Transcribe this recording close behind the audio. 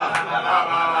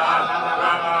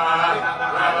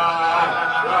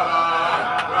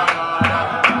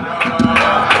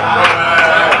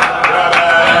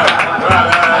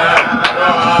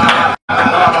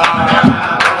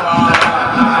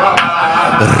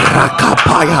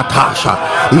Rakapaya tasha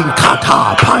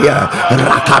inkata paya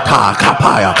rakata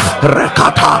kapaya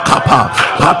rakata kapa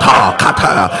pata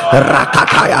kata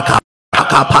rakataya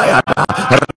kapaya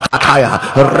rakataya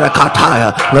rekataya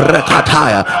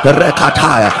rekataya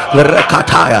rekataya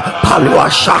rekataya palua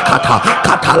shakata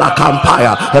katala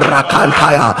kampaya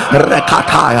rakantaya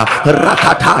rekataya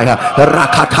rakataya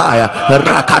rakataya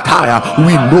rakataya.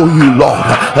 We know you, Lord.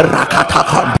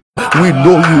 Rakata, we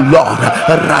know you, Lord.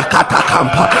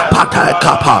 Rakatakampa,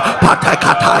 Patakapa,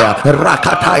 Patakataya,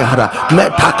 Rakataya,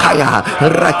 Metakaya,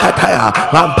 Rakataya,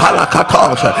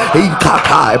 Ampalakatos,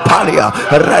 Inkatai, Palia,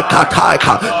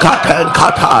 Rekataika,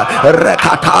 Katankata,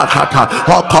 Rekatakata,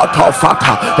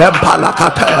 Okotofata,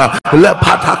 Empalakataya,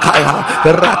 Lepatakaya,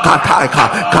 Rakataika,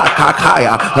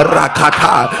 Katakaya,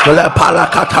 Rakata,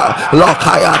 Lepalakata,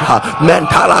 Lokayata,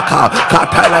 Mentalaka,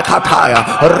 Katalakataya,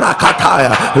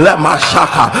 Rakataya,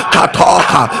 Lemashaka,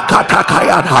 Katoka,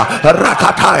 Katakayata,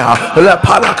 Rakataya,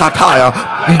 Lepalakataya,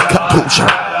 Ikatusha.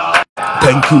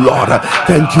 Thank you, Lord.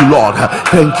 Thank you, Lord.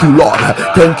 Thank you, Lord.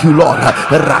 Thank you, Lord.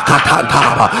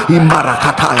 Rakatantaba,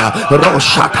 Imarakataya,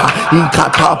 Roshata,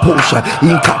 Inkatapusha,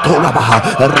 Inkatolabaha,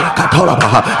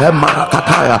 Rakatolabaha,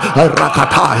 Marakataya,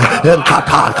 Rakataya,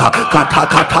 Enkataka,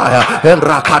 Katakataya,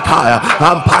 Enrakataya,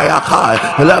 Ampayakai,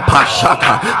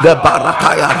 Lepashata, the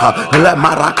Barakaya, Le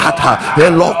Marakata,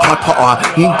 Elokatoa,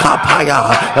 Inkapaya,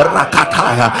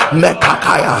 Rakataya,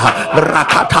 Metakaya,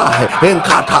 Rakataya,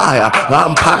 Enkataya,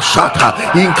 Ampashata,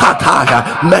 Inkataya,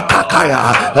 Metakaya,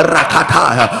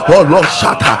 Rakataya,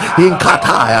 Oloshata,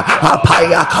 Inkataya,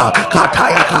 Apayaka,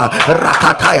 Katayaka,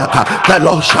 Rakatayaka,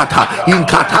 Veloshata,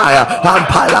 Inkataya,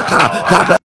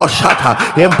 Ampalaka, Shata,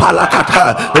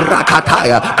 Impalakata,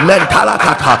 Rakataya,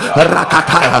 Mentalakata,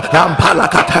 Rakataya,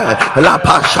 Ampalakata,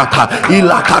 Lapashata,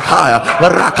 Ilakataya,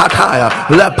 Rakataya,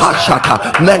 Lepashata,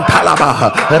 Mentalabaha,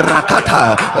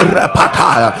 Rakataya,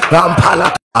 Repataya,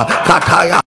 Ampalaka,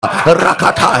 Kataya.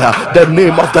 Rakataya, the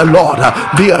name of the Lord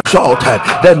be exalted,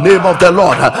 the name of the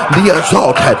Lord be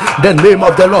exalted, the name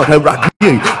of the Lord.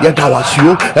 Radie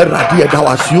Yadawasyu, Radie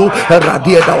Dawasyu,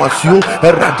 Radie Dawasyu,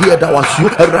 Radie Dawasyu,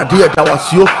 Radie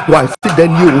Dawasyu. Why sit the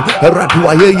new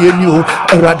Raduaye new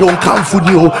Radon Kamfu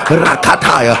new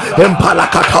Rakataya,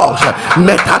 Empalakatos,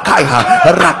 Metakaya,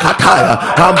 Rakataya,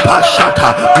 Ampashata,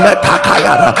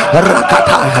 Metakaya,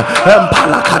 Rakataya,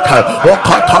 Empalakata,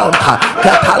 Okotonta,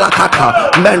 Katalakata,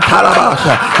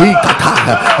 Mentalabasha,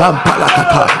 Ikataya,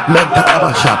 Ampalakata,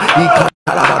 Mentalabasha,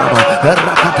 Ikatalabaraba,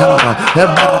 Rakatalaba,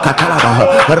 Embarakatalaba,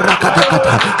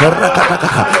 Rakatakata,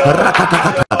 Rakatakata,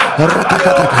 Rakatakata,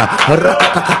 Rakatakata,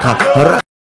 Rakatakata,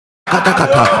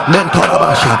 Rakatakata,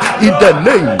 Mentalabasha, in the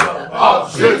name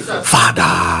of Jesus.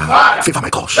 Father, favor my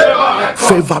cause,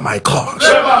 favor my cause,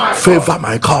 favor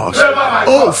my cause.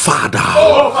 Oh Father,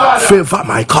 favor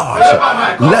my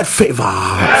cause. Let favor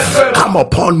come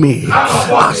upon me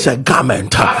as a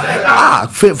garment.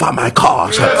 Favor my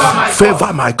cause,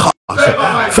 favor my cause.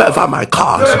 Favor my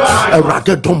cause.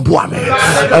 Erade dombuame,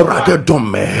 erade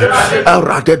domme,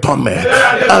 erade domme,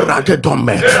 erade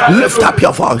domme. Lift up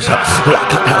your voice.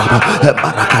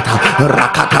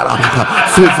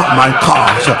 Favor my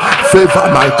cause, favor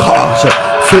my cause,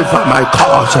 favor my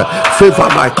cause, favor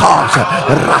my cause.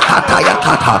 Rakataya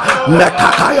kata,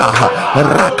 metakaya,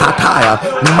 rakataya,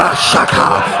 mashata,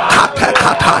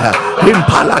 katekataya,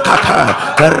 impalakata,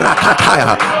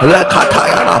 rakataya,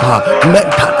 lekataya raba,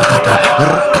 metakata,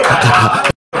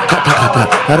 rakatakata, rakatakata,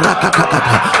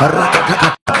 rakatakata, rakatakata,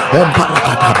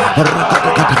 emparakata,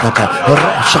 rakatakata,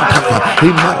 rashataka,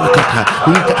 imarakata,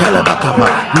 itelebakama,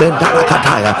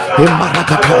 mendarakataya,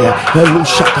 imarakataya,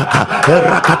 elushataka,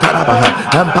 rakatarabaha,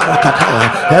 emparakataya,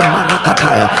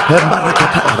 emarakataya,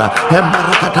 emarakataya,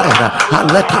 emarakataya,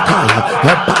 alekataya,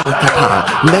 emparakataya,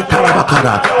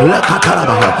 metarabakara,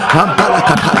 lekatarabaha,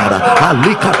 emparakataya,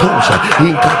 alikatosha,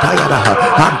 inkataya,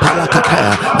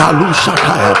 emparakataya,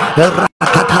 alushataya,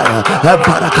 Rakataya,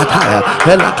 Barakataya,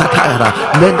 Elakataya,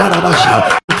 Mendarabasha,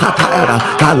 Kataya,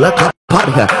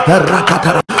 Alakaparia,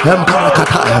 Rakatara,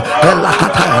 Emparakataya,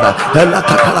 Elakataya,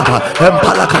 Elakataraba,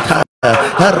 Empalakataya.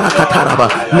 Rakataraba,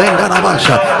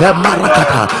 Mendarabasha,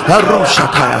 Emarakata,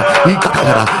 Roshataya,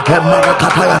 Ikatara,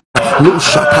 Emarakataya,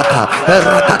 Lushataka,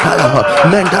 Rakataya,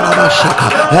 Mendarabashaka,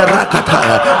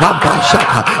 Rakataya,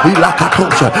 Ambashaka,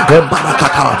 Ilakatosha,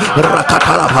 Embarakata,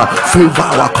 Rakataraba, favor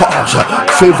our cause,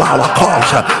 favor our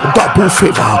cause, double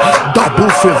favor, double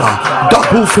favor,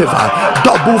 double favor,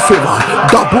 double favor,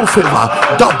 double favor,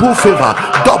 double favor,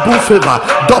 double favor,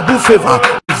 double favor.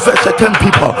 Visiting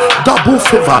people, double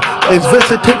favor is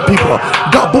visiting people,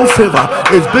 double favor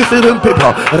is visiting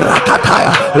people.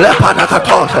 Rakataya,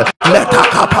 Lepanakatos,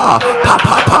 Letakapa,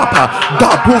 Papa,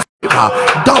 double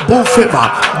double favor,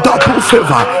 double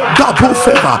favor, double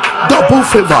favor, double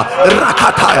favor.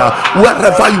 Rakataya,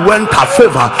 wherever you enter,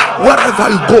 favor. Wherever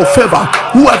you go, favor.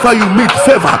 Whoever you meet,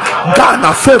 favor.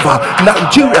 Ghana, favor.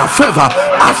 Nigeria, favor.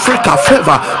 Africa,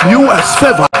 favor. US,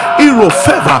 favor. Europe,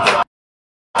 favor.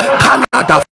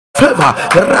 Canada, favor.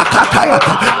 Rakataya,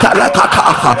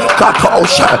 Kalakataka,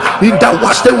 Katosha. In the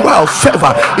Western world,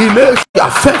 favor. In Asia,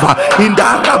 favor. In the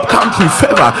Arab country,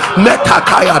 favor.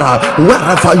 Metakayara,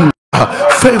 wherever you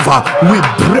favor, we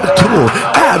break through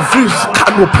every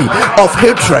canopy of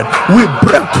hatred, we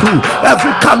break through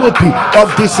every canopy of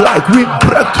dislike, we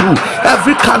break through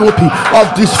every canopy of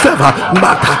disfavor.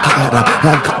 Matakayara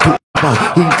and Katuba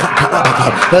in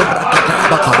Katarabaka,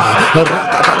 Rakatarabaka,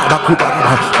 Rakatarabaka,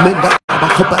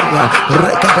 Mendabakubaria,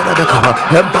 Rekatarabaka,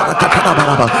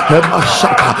 Embarakatarabaka,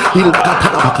 Emashaka,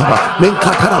 Ilakatarabaka,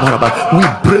 Menkatarabaraba. We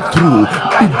break through,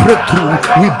 we break through,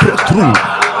 we break through.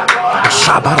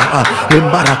 Shabaraba,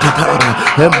 Embarakatara,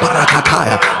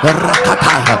 Embarakataya,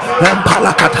 Rakataya,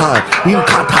 Empalakataya,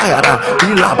 Inkataya,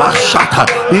 Ilabashata,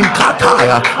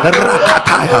 Inkataya,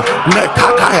 Rakataya,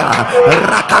 Netakaya,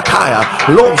 Rakataya,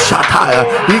 Loshataya,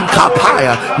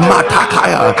 Inkapaya,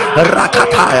 Matakaya,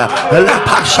 Rakataya,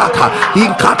 Lapashata,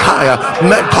 Inkataya,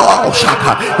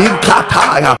 Mentoshata,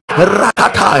 Inkataya,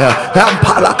 Rakataya,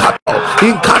 Empalakato,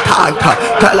 Inkataya,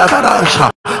 Televarasha,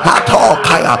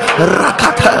 Atokaya,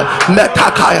 Rakata,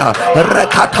 Metakaya,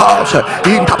 Rekatos,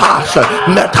 Intapas,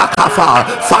 Metakafa,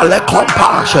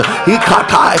 Falekompas,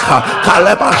 Ikataika,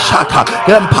 Kalebashata,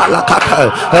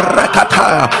 Empalakata,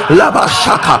 Rekataya,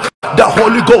 Labashaka, the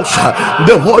Holy Ghost,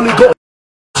 the Holy Ghost.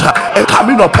 And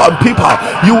coming upon people,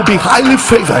 you will be highly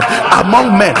favored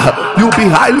among men, you will be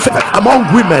highly favored among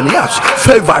women. Yes,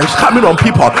 favor is coming on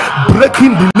people,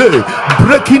 breaking delay,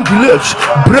 breaking delays,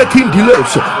 breaking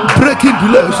delays, breaking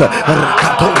delays.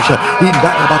 Rakatosha in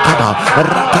Darabakaba,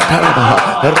 Rakatarabaha,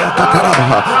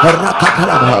 Rakatarabaha,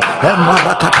 Rakatarabaha,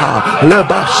 Emarakata,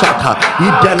 Lebashata,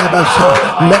 Idelebasha,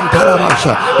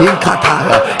 Mentarabasha,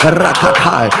 Inkataya,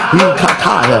 Rakatai,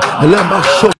 Inkataya,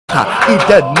 Lemashota, in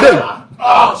the name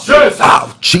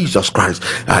of Jesus Christ.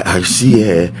 I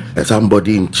see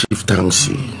somebody in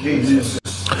chieftaincy.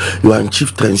 You are in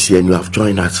chieftaincy and you have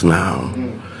joined us now.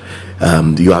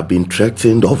 You have been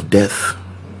threatened of death,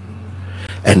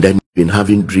 and then you've been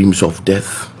having dreams of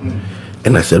death,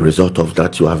 and as a result of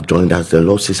that you have joined us. The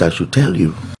Lord says I should tell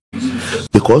you,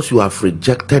 because you have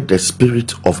rejected the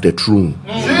spirit of the throne,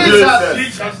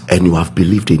 and you have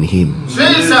believed in him,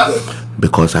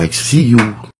 because I see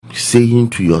you saying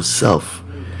to yourself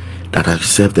that I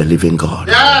serve the living God.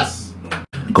 Yes.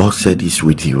 God said he's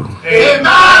with you.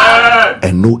 Amen.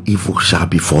 And no evil shall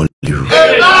befall you.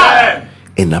 Amen.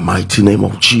 In the mighty name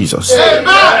of Jesus.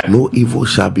 Amen. No evil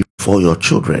shall befall your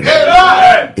children.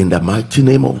 Amen. In the mighty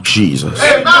name of Jesus.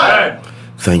 Amen.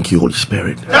 Thank you, Holy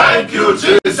Spirit. Thank you,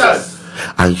 Jesus.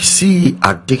 I see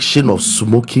addiction of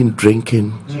smoking,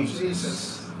 drinking,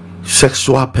 Jesus.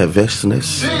 Sexual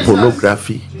perverseness, Jesus.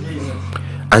 Pornography.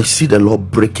 I see the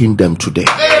Lord breaking them today.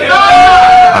 Amen.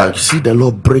 I see the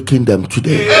Lord breaking them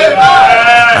today. Amen.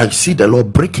 I see the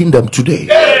Lord breaking them today.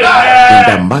 Amen. In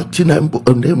the mighty name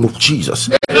of Jesus.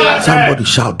 Amen. Somebody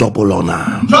shout double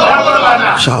honor. Double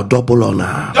honor. Shout double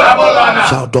honor. Double honor.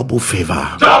 Shout double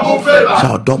favor. Double favor.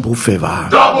 Shout double favor.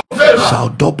 Double favor.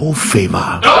 Shout double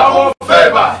favor. Double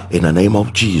favor. In the name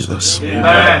of Jesus.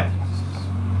 Amen.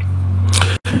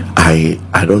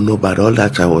 I don't know, but all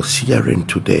that I was hearing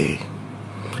today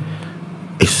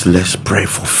is let's pray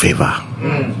for favor.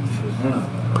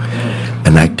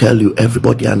 And I tell you,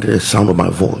 everybody under the sound of my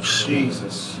voice,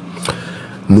 Jesus,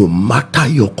 no matter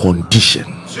your condition,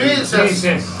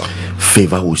 Jesus,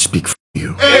 favor will speak for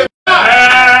you. Amen.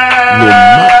 No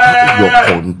matter your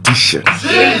condition,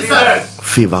 Jesus,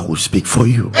 favor will speak for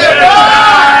you.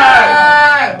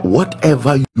 Amen.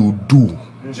 Whatever you do,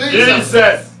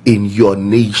 Jesus, in your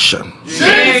nation,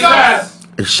 Jesus,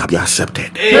 it shall be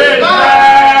accepted.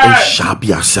 Amen. It shall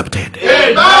be accepted.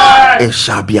 Amen. It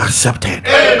shall be accepted.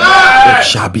 Amen. It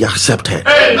shall be accepted.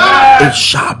 Amen. It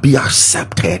shall be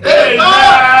accepted.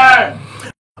 Amen.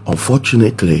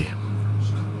 Unfortunately,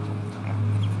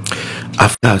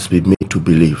 after has been made to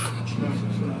believe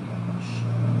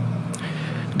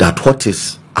that what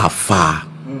is afar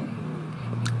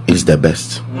is the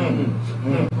best.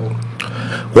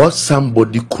 What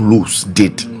somebody close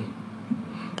did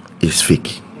is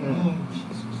fake.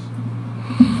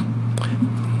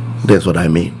 That's what I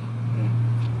mean.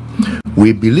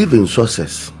 We believe in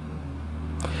success,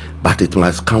 but it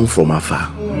must come from afar.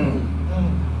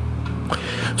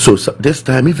 So this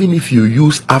time, even if you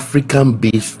use African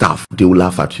based stuff, they will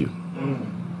laugh at you.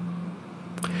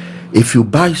 If you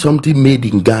buy something made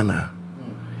in Ghana,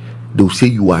 they'll say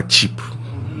you are cheap.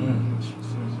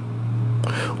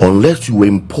 Unless you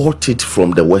import it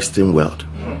from the Western world,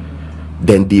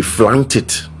 then they flaunt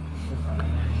it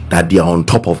that they are on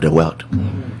top of the world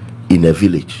in a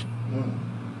village.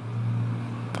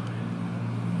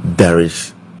 There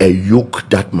is a yoke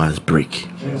that must break,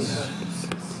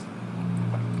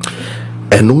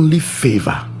 and only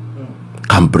favor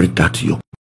can break that yoke.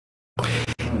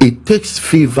 It takes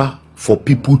favor for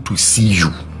people to see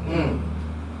you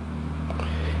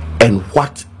and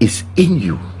what is in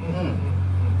you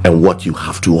and what you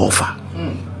have to offer.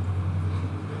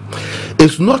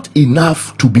 It's not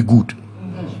enough to be good.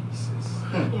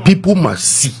 People must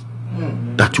see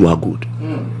that you are good.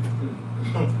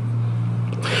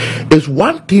 It's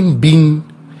one thing being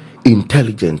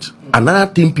intelligent,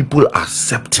 another thing people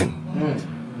accepting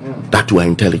that you are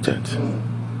intelligent.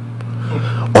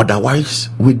 Otherwise,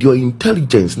 with your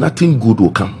intelligence, nothing good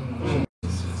will come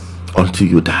until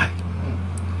you die.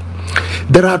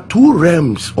 There are two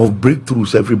realms of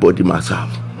breakthroughs everybody must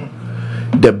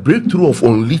have: the breakthrough of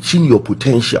unleashing your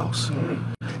potentials,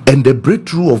 and the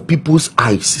breakthrough of people's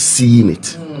eyes seeing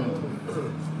it.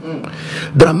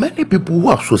 There are many people who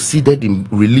have succeeded in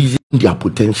releasing their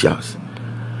potentials,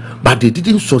 but they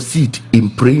didn't succeed in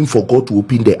praying for God to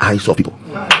open the eyes of people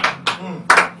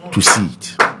to see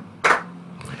it.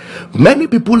 Many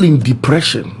people in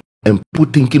depression and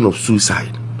people thinking of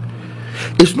suicide,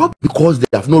 it's not because they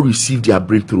have not received their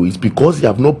breakthrough, it's because they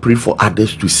have not prayed for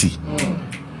others to see.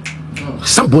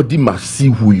 Somebody must see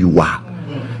who you are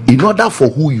in order for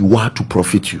who you are to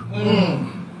profit you.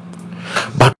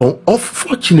 But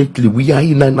unfortunately, we are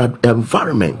in an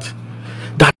environment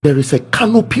that there is a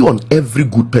canopy on every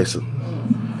good person.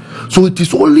 So it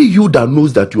is only you that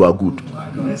knows that you are good.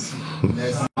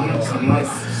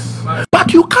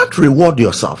 But you can't reward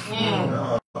yourself.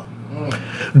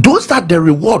 Those that the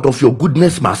reward of your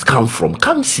goodness must come from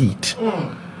can't see it.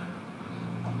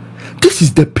 This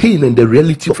is the pain and the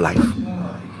reality of life.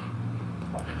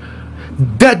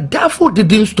 The devil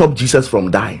didn't stop Jesus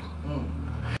from dying.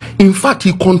 In fact,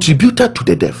 he contributed to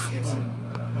the death.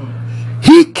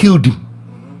 He killed him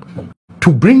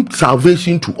to bring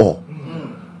salvation to all.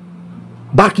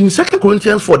 Back in 2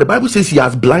 Corinthians 4, the Bible says he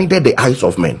has blinded the eyes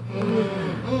of men.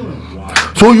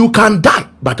 So you can die,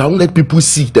 but I won't let people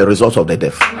see the results of the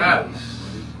death.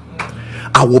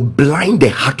 I will blind the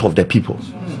heart of the people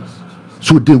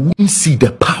so they won't see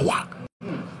the power,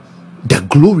 the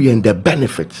glory, and the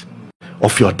benefit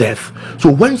of your death.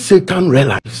 So when Satan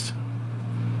realized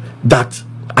that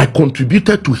I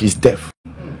contributed to his death,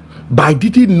 but I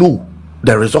didn't know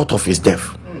the result of his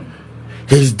death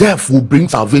will bring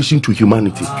salvation to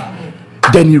humanity,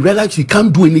 then he realized he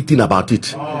can't do anything about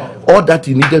it. All that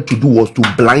he needed to do was to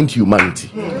blind humanity.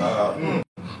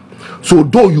 So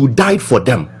though you died for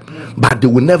them, but they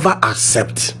will never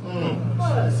accept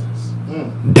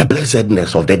the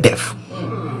blessedness of the death.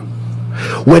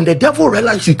 When the devil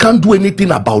realizes he can't do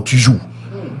anything about you,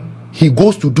 he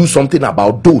goes to do something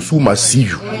about those who must see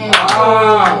you.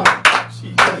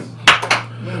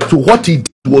 So what he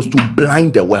did was to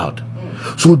blind the world.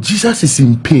 So Jesus is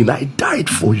in pain. I died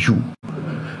for you.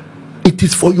 It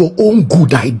is for your own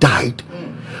good I died.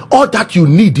 All that you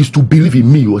need is to believe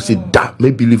in me, or say that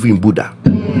may believe in Buddha.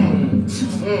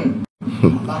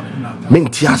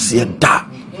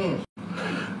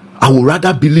 I would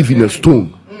rather believe in a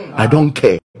stone. I don't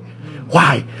care.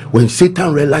 Why? When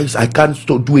Satan realized I can't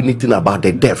still do anything about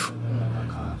the death,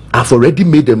 I've already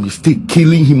made a mistake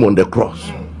killing him on the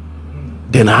cross,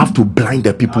 then I have to blind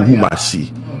the people who must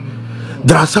see.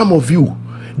 There are some of you,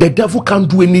 the devil can't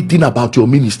do anything about your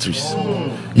ministries.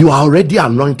 You are already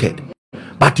anointed,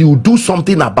 but he will do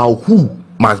something about who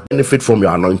must benefit from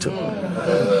your anointing.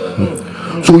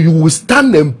 So you will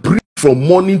stand and pray from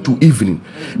morning to evening.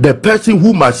 The person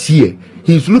who must hear,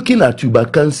 he's looking at you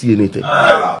but can't see anything.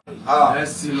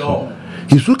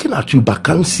 He's looking at you but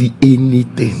can't see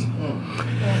anything.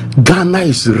 Ghana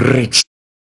is rich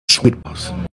with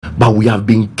us, but we have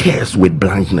been cursed with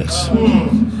blindness.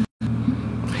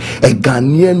 A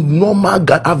Ghanaian,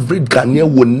 normal average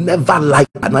Ghanaian will never like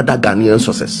another Ghanaian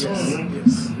success.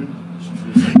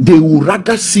 They will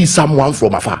rather see someone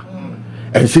from afar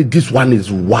and say this one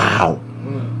is wow,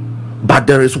 but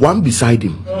there is one beside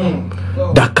him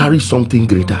that carries something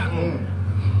greater.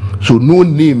 So no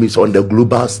name is on the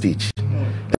global stage,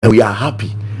 and we are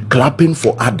happy clapping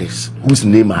for others whose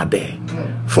name are there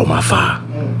from afar.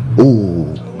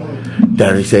 Oh,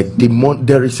 there is a demon,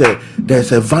 there's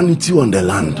a vanity on the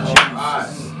land.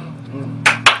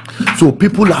 So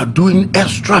people are doing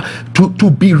extra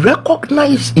to be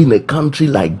recognized in a country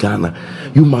like Ghana.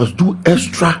 You must do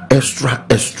extra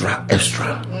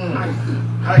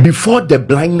before the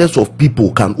blindness of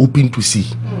people can open to see.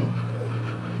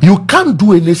 You can't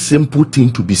do any simple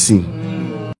thing to be seen.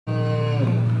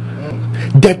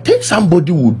 The thing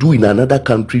somebody will do in another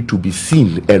country to be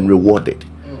seen and rewarded,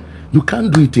 you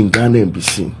can't do it in Ghana and be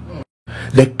seen.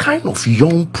 The kind of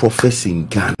young prophets in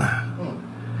Ghana,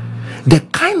 the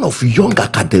kind of young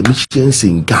academicians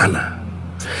in Ghana,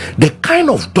 the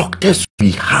kind of doctors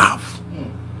we have,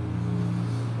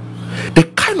 the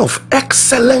kind of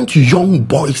excellent young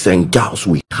boys and girls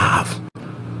we have.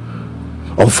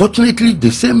 Unfortunately,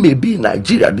 the same may be in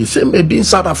Nigeria, the same may be in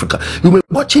South Africa. You may be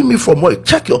watching me from where?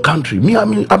 Check your country. Me,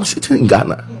 I'm sitting in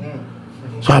Ghana.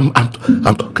 So I'm talking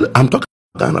about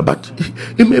Ghana, but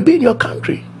it may be in your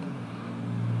country.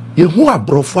 You who are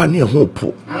brofani who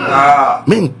po.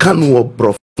 Men can wo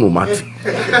brof no mati.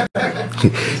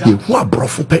 You who are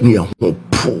brofu penny who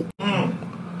po.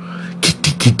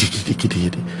 Kitty.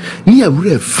 Near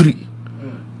real free.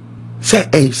 Say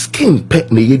a skin pet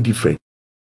ne different.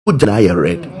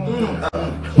 Red.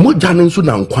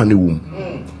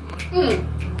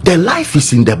 The life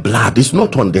is in the blood, it's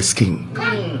not on the skin.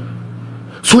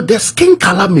 So the skin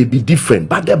color may be different,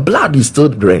 but the blood is still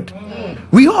red.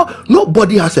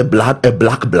 Nobody has a black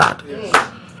blood.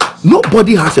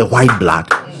 Nobody has a white blood.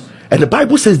 And the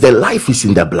Bible says the life is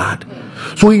in the blood.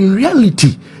 So in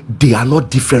reality, they are not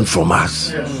different from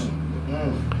us.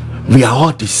 We are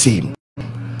all the same,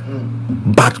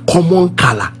 but common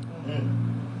color.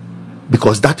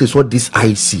 Because that is what this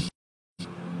eye see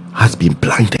has been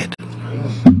blinded.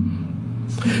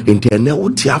 In the Neo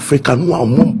Africa, no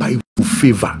one by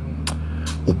favor.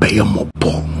 Obey more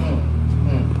ball.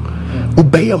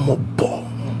 Obey more ball.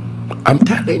 I'm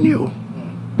telling you.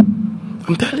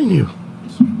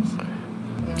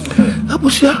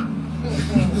 Abusia,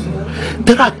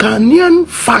 there are Ghanaian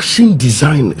fashion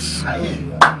designers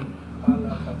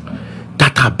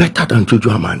that are better than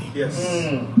Jojo Amani. Yes.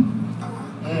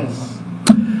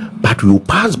 But we will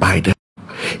pass by them.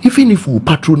 Even if we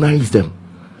patronize them,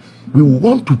 we will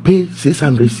want to pay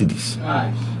 600 cedis.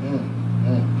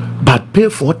 But pay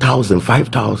 4,000,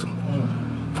 5,000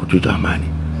 for Jojo Amani.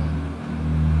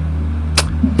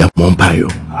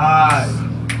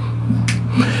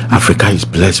 Africa is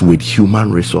blessed with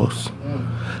human resource,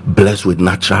 blessed with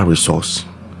natural resource,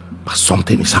 but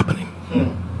something is happening.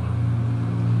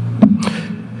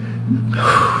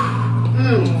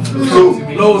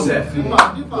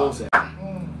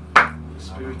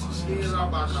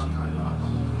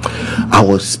 I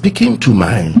was speaking to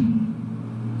my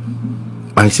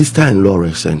sister-in-law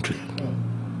recently,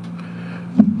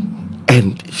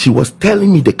 and she was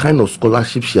telling me the kind of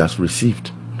scholarship she has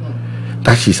received,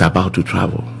 that she's about to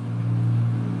travel.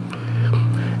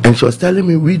 And she was telling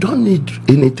me, we don't need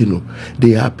anything.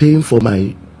 They are paying for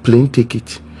my plane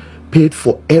ticket, paid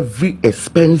for every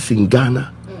expense in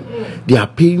Ghana. They are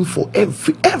paying for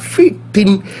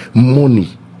everything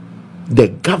money. The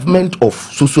government of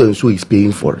so and so is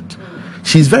paying for it.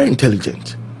 She's very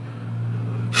intelligent.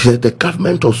 She said the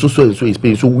government of so and so is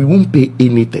paying, so we won't pay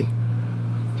anything.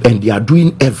 And they are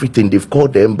doing everything. They've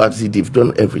called the embassy, they've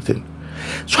done everything.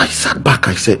 So I sat back,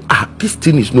 I said, this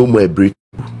thing is no more a breakthrough.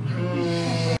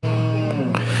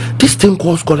 This thing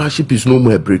called scholarship is no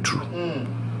more a breakthrough.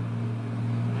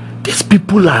 These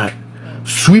people are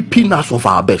sweeping us of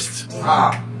our best.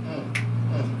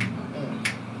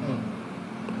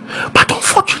 But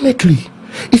unfortunately,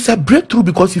 it's a breakthrough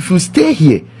because if you stay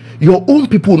here, your own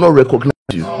people will not recognize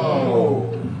you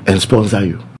and sponsor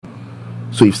you.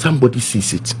 So if somebody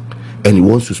sees it and he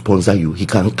wants to sponsor you, he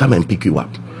can come and pick you up.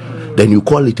 Then you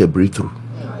call it a breakthrough.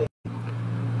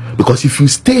 Because if you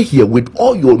stay here with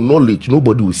all your knowledge,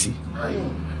 nobody will see.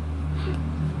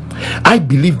 I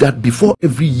believe that before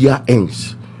every year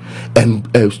ends and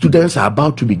students are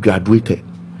about to be graduated,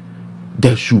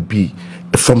 there should be,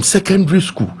 from secondary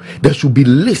school, there should be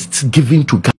lists given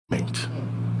to government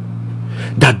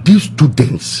that these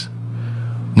students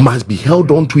must be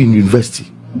held on to in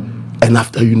university, and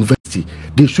after university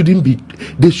they shouldn't be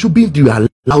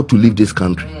allowed to leave this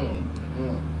country.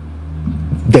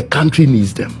 The country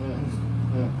needs them.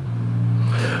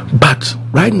 But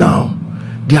right now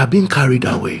they are being carried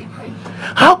away.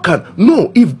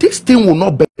 If this thing will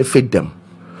not benefit them,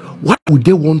 what would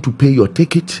they want to pay your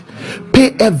ticket?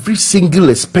 Pay every single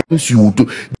expense you will do.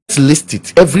 Just list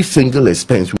it. Every single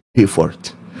expense you pay for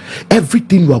it.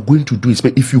 Everything you are going to do is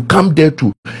paid. If you come there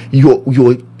to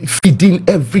your feeding,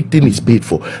 everything is paid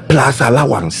for, plus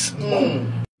allowance.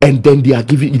 And then they are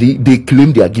giving, they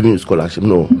claim they are giving you scholarship.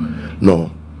 No.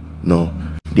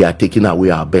 They are taking away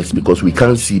our best because we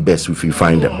can't see best if we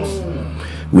find them.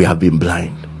 We have been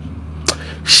blind.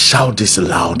 Shout this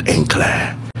loud and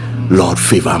clear. Lord,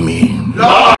 favor me.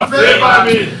 Lord, favor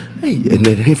me. Hey, and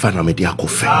then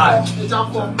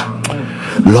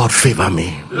Lord, favor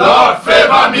me. Lord,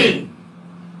 favor me.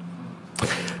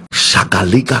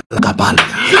 Shagaliga Gabalia.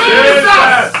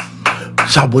 Jesus.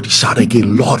 Somebody shout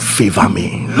again, Lord, favor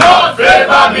me. Lord,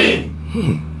 favor me.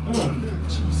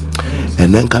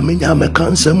 And then Kaminya me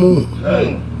cancer moon.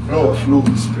 Flow.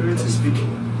 Spirit is speaking.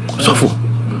 So for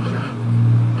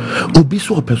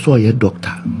Obiso a person a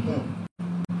doctor.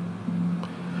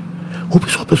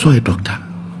 Obiso a person a doctor.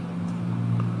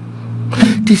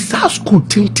 This school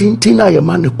tin na your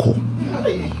man ko.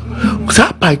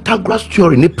 Sa Pythagoras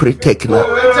theory ni pretech na.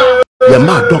 Your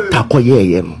man doctor ko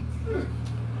ye no.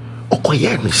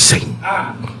 Okoye ni sen.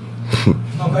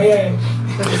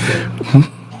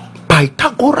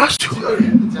 Pythagoras theory.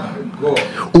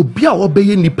 Obi a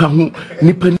obeye nipa hu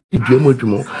nipa ni duamo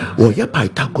adwumo. Oye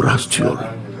Pythagoras theory.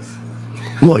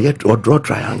 No yet or draw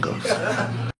triangles.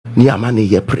 Near money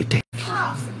ye pretech.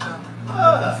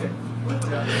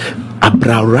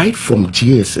 Abra right from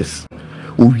GSS.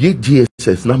 Uye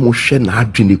GSS na mo she na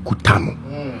adwene kutano.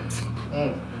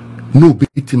 No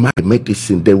bit my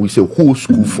medicine. There is a whole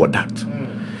school for that.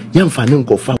 Young fanning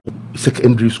go for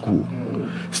secondary school.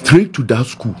 Straight to that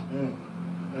school.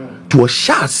 To a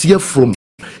shas here from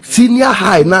senior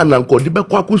high na nanko di be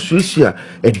kwaku suisia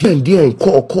e den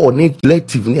call ne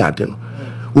elective ni aden.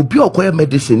 Obi okoye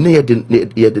medicine ne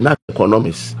ye de na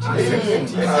economics.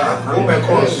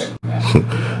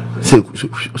 Say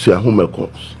home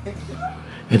econs.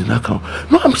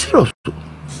 No, I'm serious.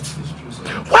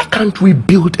 Why can't we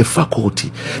build a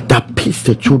faculty that picks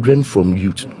the children from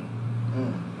youth?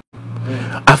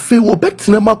 I feel we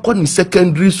better never call in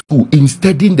secondary school in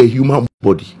studying the human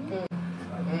body.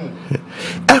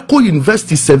 Echo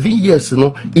University 7 years,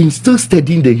 in still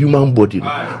studying the human body.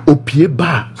 Opie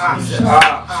ba.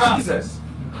 Jesus.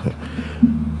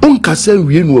 Unkase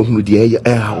we no hu de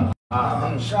how.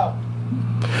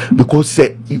 Because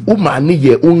say woman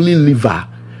ye only liver.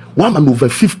 One man over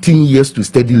 15 years to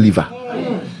study liver.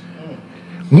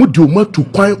 Mudu to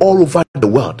coin all over the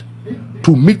world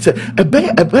to meet a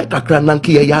kakra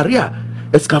nanki yaria.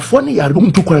 Escafoni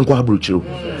yarum to coin kwa bruchiro.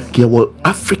 There were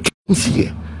Africans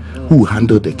here who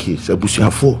handled the case.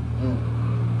 Abusiafo.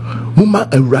 Muma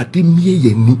erade mie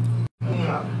yeni.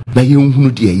 Na ye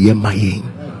hunu de ye mayen.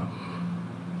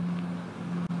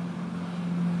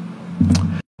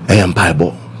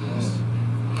 Bible.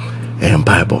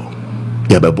 Bible.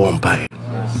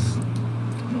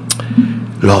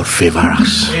 Lord, favor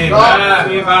us. Lord,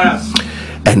 favor us.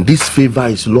 And this favor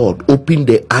is, Lord, open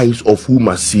the eyes of who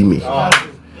must see me.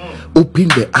 Open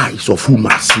the eyes of who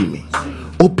must see me.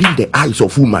 Open the eyes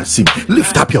of who must see me.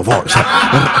 Lift up your voice.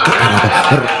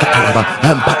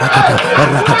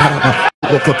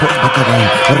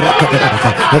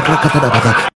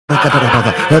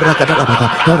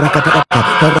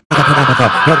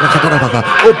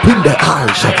 Open the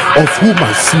eyes of who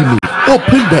must see me.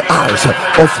 Open the eyes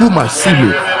of who must see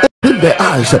me. Open the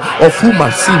eyes of who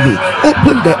must see me.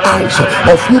 Open the eyes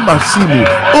of who must see me.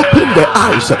 Open the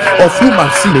eyes of who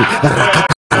must see me.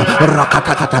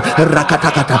 Rakatakata.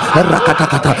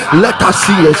 Let us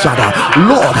see each other.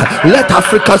 Lord, let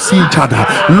Africa see each other.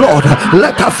 Lord,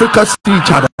 let Africa see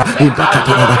each other.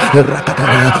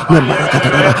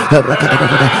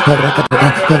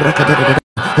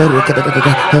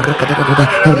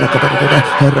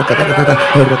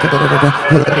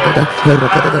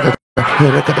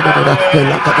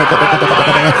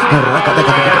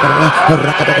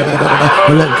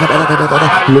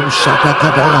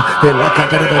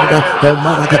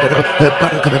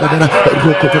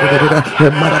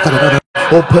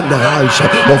 Open the eyes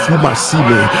of who must see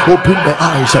me. Open the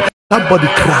eyes. Somebody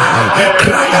cry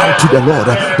out to the Lord.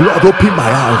 Lord, open my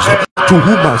eyes to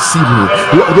who must see me.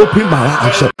 Lord, open my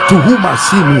eyes to who must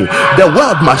see me. The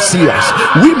world must see us.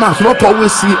 We must not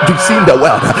always be seeing the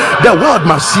world. The world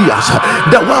must see us.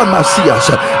 The world must see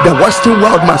us. The Western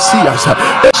world must see us.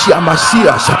 Asia must see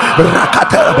us.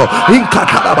 Rakatarabo,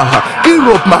 Inkataraba,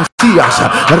 Europe must see us.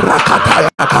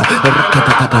 Rakatayaka,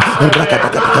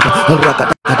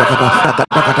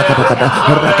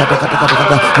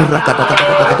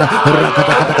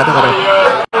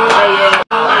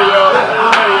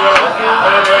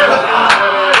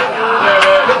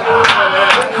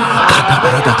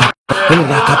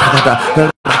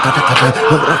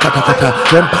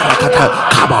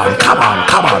 Come on, come on,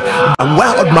 come on. The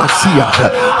world must see us.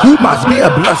 Who must be a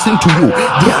blessing to you?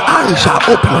 Their eyes are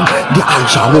open. Their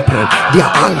eyes are open. Their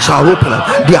eyes are open.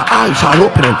 Their eyes are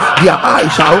open. Their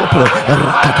eyes are open.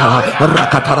 Rakatara,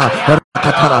 rakatara,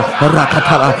 rakatara,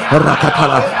 rakatara,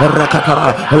 rakatara, rakatara,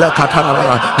 lakatara, lakatara,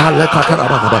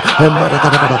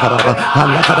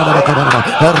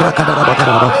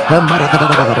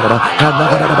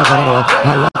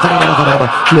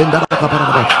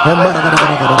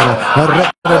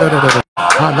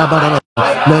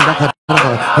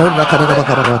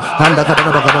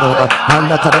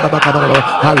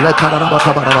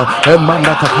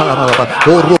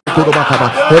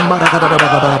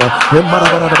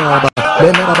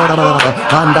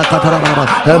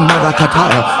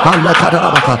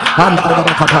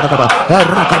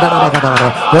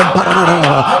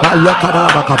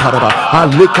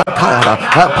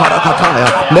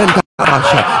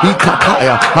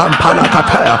 Ikataya,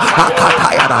 Ampalakataya,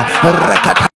 Akatayara,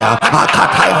 Rekataya,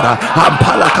 Akatayara,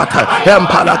 Ampalakata,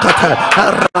 Ampalakata,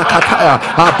 Rakataya,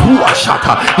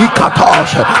 Apuashata,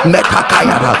 Ikatosh,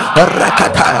 Metakayara,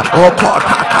 Rekataya,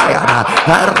 Okotakayara,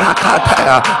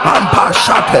 Rakataya,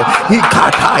 Ampashate,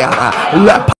 Ikatayara,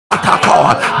 Lepa.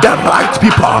 The right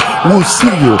people will see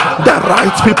you. The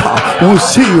right people will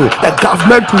see you. The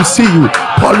government will see you.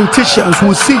 Politicians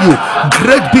will see you.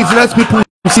 Great business people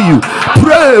will see you.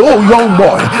 Pray, oh young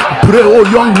boy. Pray, oh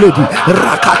young lady.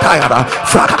 Rakatayara,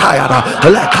 Frakatayara,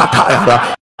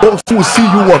 Lekatayara. Those who see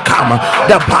you will come.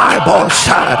 The Bible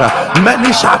said,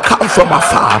 many shall come from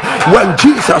afar. When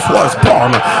Jesus was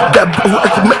born, the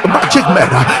magic men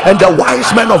and the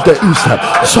wise men of the east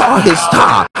saw his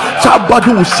star.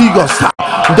 Somebody will see your star.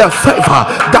 The favor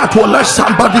that will let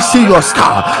somebody see your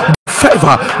star. The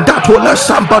favor that will let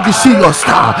somebody see your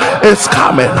star is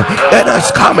coming. It is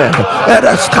coming. It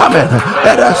is coming.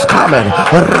 It is coming.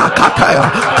 Rakataya,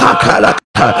 Katalaka,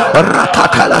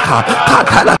 Rakatalaka,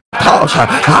 Katalaka.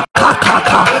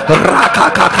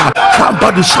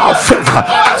 Somebody shout favor.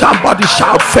 Somebody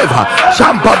shout favor.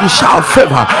 Somebody shout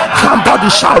favor. Somebody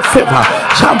shout favor.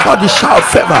 Somebody shout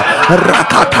favor.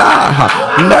 Rakata,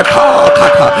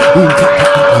 metakata,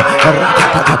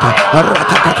 rakatakata,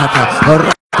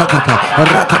 rakatakata, Rakata,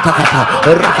 rakatakata,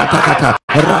 rakatakata,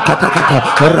 rakatakata,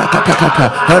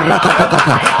 rakatakata,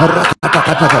 rakatakata,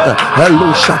 rakatakata,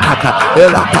 elushataka,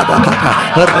 elapadakata,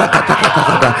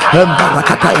 rakatakata,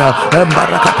 embarakataya,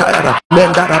 embarakataya,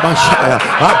 mendarabashaya,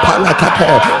 apalakate,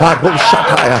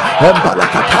 arushataya,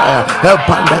 embarakataya,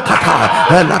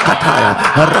 ebandakataya, elakataya,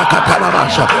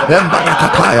 rakatalabasha,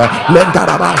 embarakataya,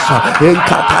 mendarabasha,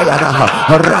 enkataya,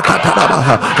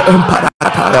 rakatalabaha,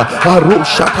 emparakataya,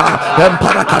 arushata,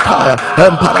 emparakataya,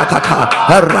 emparakata,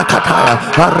 rakataya,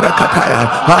 rakataya,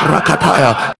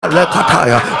 rakataya,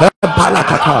 lekataya,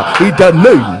 empalakata. In the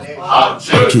name of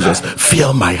Jesus,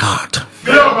 fill my heart,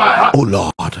 oh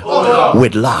Lord,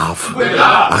 with love,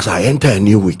 as I enter a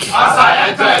new week.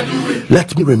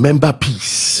 Let me remember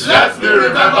peace.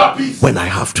 When I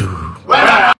have to.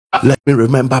 Let me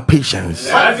remember patience.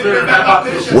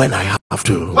 When I have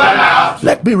to.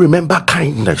 Let me remember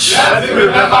kindness.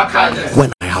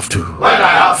 When I have to.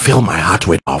 Fill my heart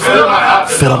with love. Fill my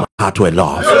heart with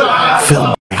love.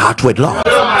 Fill my heart with love.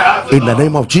 In the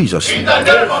name of Jesus.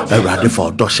 Ready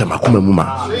for Doshema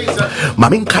Kumemuma.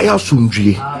 Mamin Kaya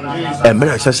Sundri.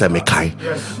 Emre says Mekai.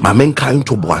 Mamin Kai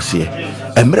to Boasie.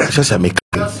 Emre says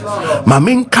Mekai.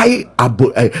 Mamin Kai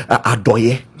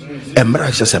Adoye.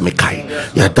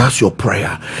 Yeah, that's your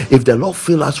prayer. If the Lord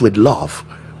fill us with love,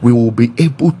 we will be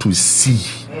able to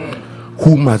see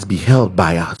who must be held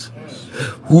by us,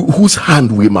 whose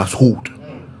hand we must hold,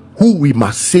 who we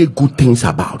must say good things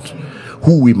about,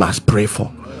 who we must pray for,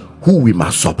 who we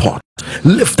must support.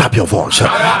 Lift up your voice. Fill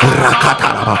our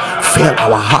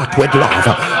heart with love.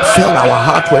 Fill our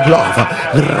heart with love.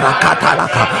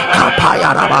 Rakatalaka,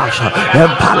 Kapayarabasha,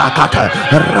 Empalakata,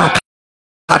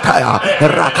 Rakataya,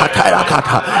 Rakataya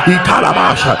Kata,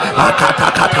 Italabasha,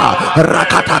 Akatakata,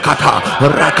 Rakatakata,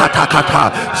 Rakatakata.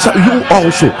 So you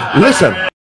also listen.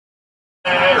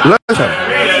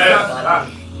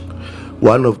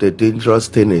 One of the dangerous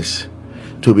things is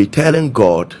to be telling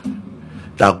God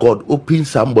that God open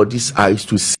somebody's eyes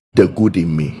to see the good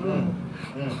in me,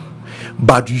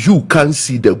 but you can't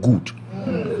see the good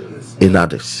in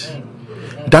others.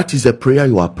 That is a prayer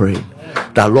you are praying.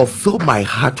 That Lord, fill my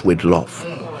heart with love,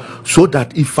 so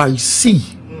that if I see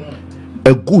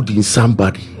a good in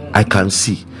somebody, I can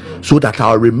see, so that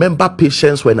I'll remember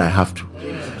patience when I have to.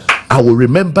 I will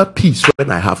remember peace when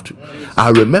I have to.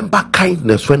 I'll remember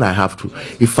kindness when I have to.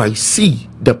 If I see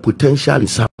the potential in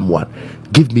someone,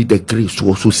 Give me the grace to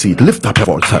also see it. Lift up your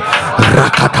voice.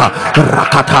 Rakata,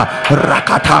 rakata,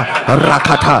 rakata,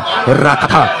 rakata,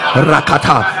 rakata,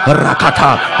 rakata,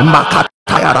 rakata, makata.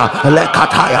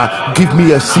 Lekataya, give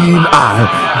me a seeing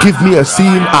eye, give me a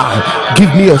seeing eye,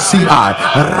 give me a seeing eye.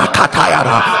 Rakataya,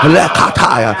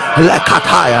 lekataya,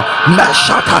 lekataya,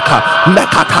 meshataka,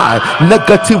 lekataya.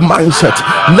 Negative mindset,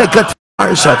 negative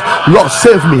mindset. Lord,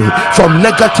 save me from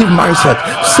negative mindset,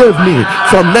 save me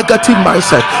from negative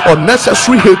mindset.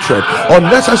 Unnecessary hatred,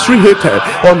 unnecessary hatred,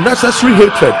 unnecessary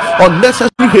hatred,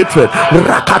 unnecessary hatred.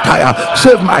 Rakataya,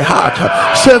 save my heart,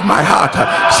 save my heart,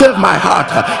 save my heart.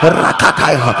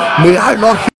 Rakataya, may I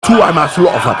not hate who I must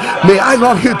love, may I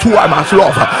not hate who I must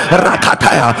love.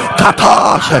 Rakataya,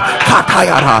 katash,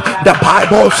 katayara. The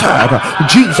Bible said,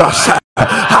 Jesus said, I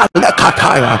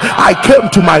came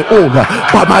to my own,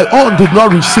 but my own did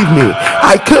not receive me.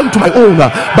 I came to my own,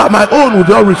 but my own would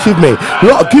not receive me.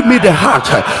 Lord, give me the heart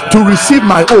to receive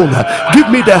my own. Give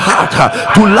me the heart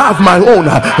to love my own.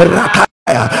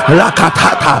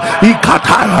 Rakatata,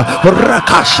 ikataya,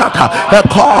 rakashata,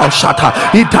 ekoshata,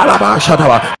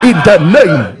 italabashata. In the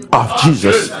name of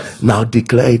Jesus. Now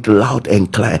declare it loud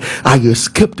and clear. I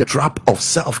escaped the trap of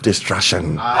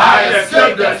self-destruction. I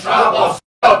escaped the trap of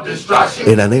self-destruction.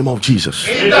 In the name of Jesus.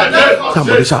 In the name of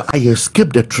Somebody Jesus. say, I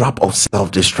escaped the trap of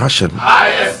self-destruction.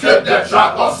 I escaped the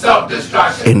trap of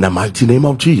self-destruction. In the mighty name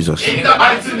of Jesus. In the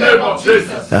mighty name of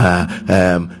Jesus.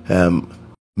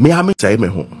 Me ame say me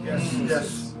ho.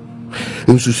 Yes.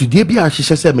 Nsusudie bi a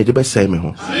hyehyɛ sɛ me de bɛ say me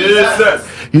ho. Jesus.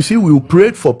 You see, we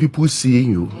prayed for people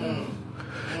seeing you.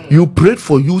 You prayed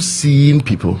for you seeing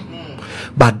people.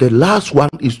 But the last one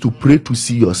is to pray to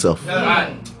see yourself.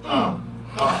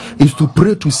 Is to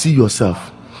pray to see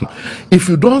yourself. If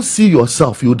you don't see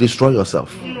yourself, you destroy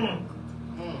yourself.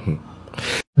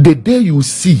 The day you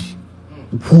see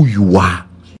who you are,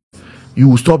 you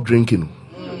will stop drinking.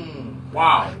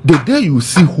 Wow. The day you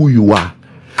see who you are,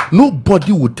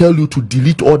 nobody will tell you to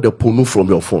delete all the porno from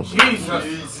your phone.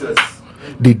 Jesus.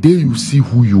 The day you see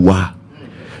who you are,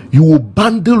 you will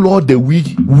bundle all the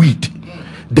weed,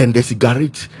 then the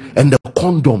cigarettes and the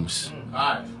condoms,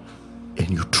 and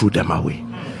you throw them away.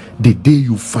 The day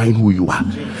you find who you are,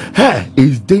 hey,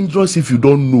 it's dangerous if you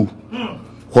don't know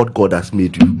what God has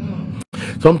made you.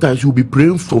 Sometimes you'll be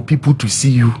praying for people to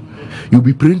see you, you'll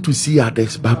be praying to see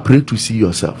others, but pray to see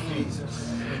yourself.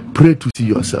 Pray to see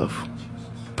yourself.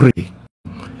 Pray.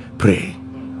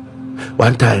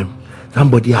 One time,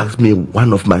 somebody asked me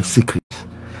one of my secrets,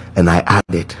 and I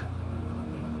added,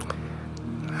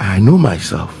 I know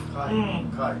myself.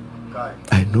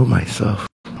 I know myself.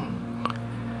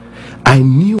 I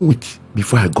knew it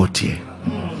before I got here.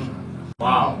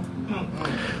 Wow.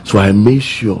 So I made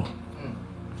sure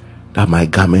that my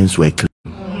garments were clean.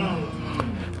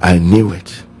 I knew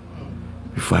it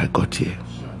before I got here.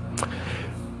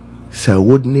 So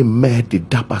wouldn't me the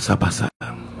basa basa.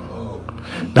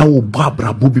 That will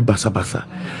babra bubi basa basa.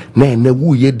 Ne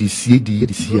wu ye this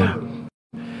year.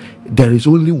 There is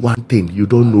only one thing: you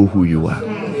don't know who you are.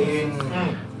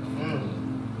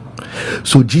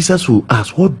 So Jesus will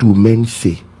ask, what do men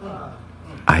say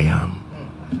I am?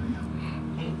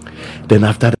 Then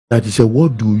after that he said,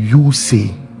 what do you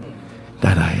say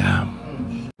that I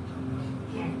am?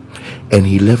 And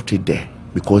he left it there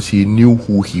because he knew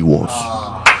who he was.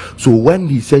 So when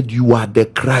he said, you are the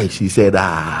Christ, he said,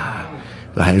 I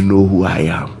know who I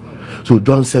am. So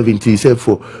John 17, he said,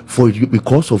 for you,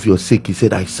 because of your sake, he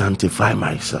said, I sanctify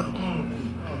myself.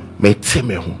 He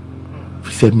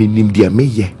said,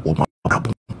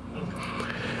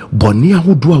 Bonia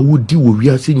who do a would deal with we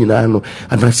are singing, and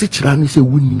I said, Chirani say,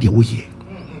 wouldn't be away.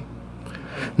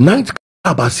 Night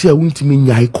Abasia won't mean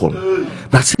Yaikon.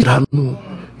 That's it, I know.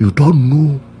 You don't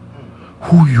know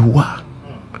who you are.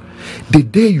 The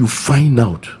day you find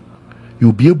out,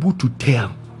 you'll be able to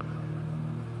tell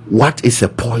what is a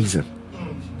poison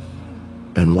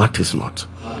and what is not.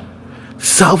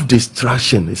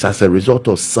 Self-destruction is as a result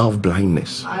of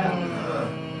self-blindness.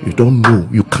 You don't know.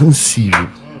 You can't see you.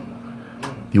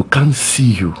 You can't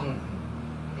see you.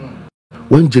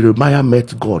 When Jeremiah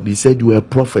met God, he said, you are a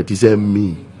prophet. He said,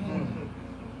 me.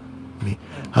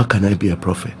 How can I be a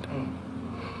prophet?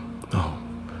 No.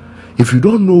 If you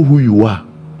don't know who you are,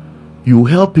 you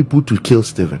help people to kill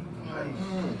Stephen.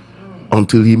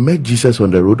 Until he met Jesus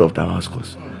on the road of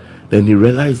Damascus. Then he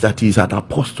realized that he's an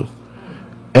apostle.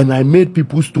 And I made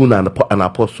people stone an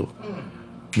apostle.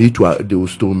 Me too, they will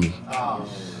stone me.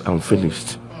 I'm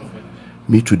finished.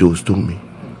 Me too, they will stone me.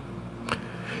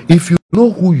 If you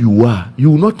know who you are, you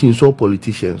will not insult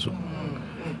politicians.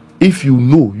 If you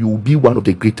know, you will be one of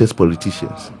the greatest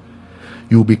politicians.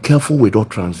 You will be careful with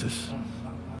utterances.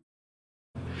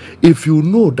 If you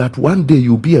know that one day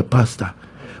you'll be a pastor,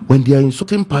 when they are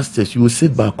insulting pastors, you will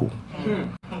sit back.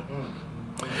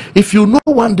 If you know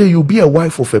one day you'll be a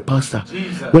wife of a pastor,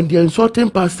 when they are insulting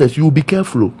pastors, you will be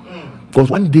careful. Because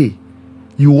one day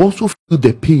you also feel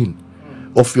the pain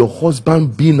of your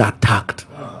husband being attacked.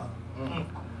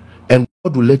 And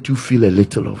God will let you feel a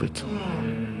little of it.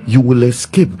 You will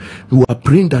escape. You are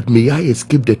praying that may I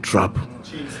escape the trap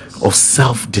of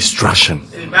self-destruction.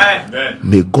 Amen.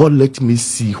 May God let me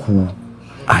see who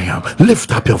I am.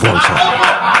 Lift up your voice.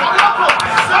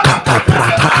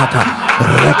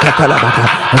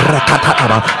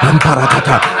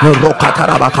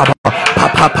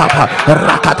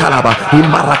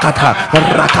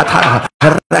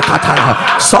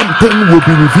 Something will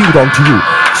be revealed unto you.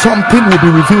 Something will be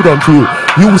revealed unto you.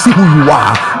 You will see who you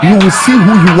are. You will see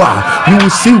who you are. You will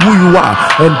see who you are.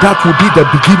 And that will be the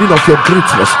beginning of your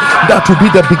greatness. That will be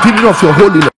the beginning of your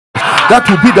holiness. That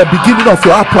will be the beginning of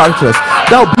your uprightness.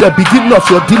 That will be the beginning of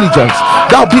your diligence.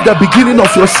 That will be the beginning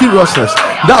of your seriousness.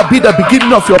 That will be the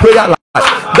beginning of your prayer life.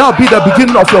 That will be the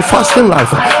beginning of your fasting life.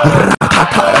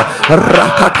 Rakataya,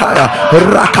 Rakataya,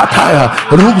 Rakataya,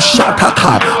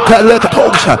 Rushataka,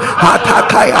 Kelekatosha,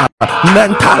 Hatakaya,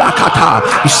 Mentalakata,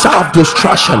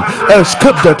 self-destruction.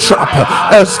 Escape the trap.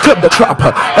 Escape the trap.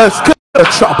 Escape the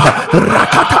trap.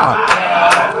 Rakata.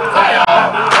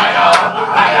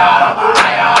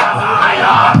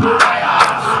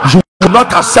 You will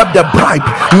not accept the bribe.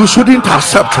 You shouldn't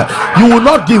accept it. You will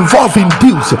not be involved in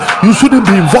deals you shouldn't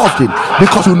be involved in,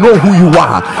 because you know who you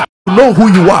are. You know who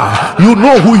you are. You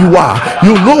know who you are.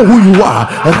 You know who you are.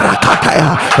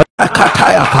 Rakataya,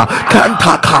 Rakataya,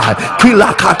 Kantaka,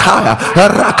 Kilakataya,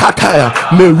 Rakataya.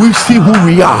 May we see who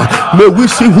we are. May we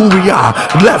see who we are.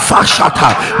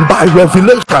 Lefashata, by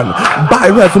revelation, by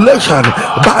revelation,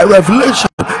 by revelation.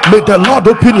 May the Lord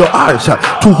open your eyes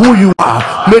to who you are.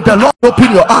 May the Lord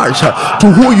open your eyes to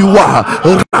who you are.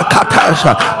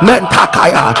 Rakataya,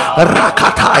 Mentakaya,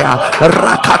 Rakataya,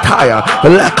 Rakataya,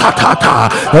 Lekatata,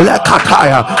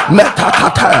 Lekataya,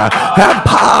 Metakataya,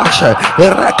 Empasha,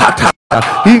 Rekataya.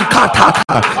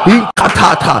 Inkatata,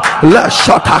 Inkatata,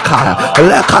 Leshotakaya,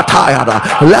 Lekataya,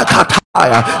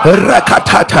 Lekataya,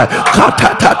 Rekatata,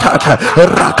 Katatata,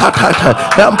 Rakatata,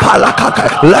 Empalakata,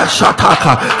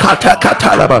 Leshotaka,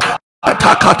 Katakatalaba,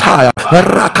 Takataya,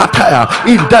 Rakataya,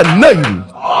 in the name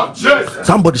of Jesus.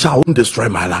 Somebody shout, I won't destroy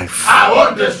my life. I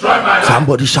won't destroy my life.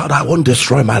 Somebody shout, I won't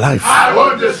destroy my life. I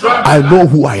won't destroy my life. I know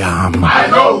who I am. I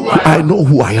know who I am. I know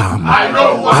who I am. I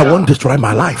know who I I won't destroy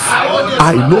my life.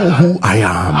 I know who I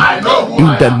am. I know who In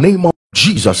I the am. name of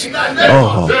Jesus.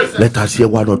 Oh, let us hear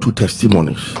one or two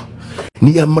testimonies.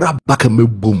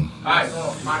 Boom.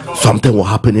 Something will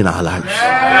happen in our lives.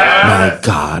 My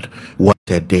God, what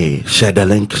a day. Share the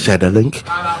link, share the link,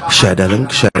 share the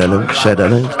link, share the link, share the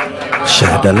link,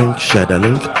 share the link, share the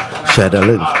link, share the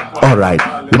link. All right,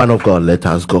 man of God, let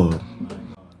us go.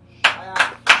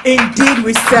 Indeed,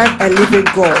 we serve a living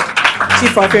God.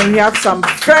 Chief of Him, we have some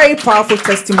very powerful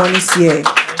testimonies here.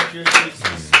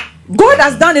 God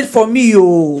has done it for me.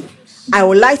 Oh, I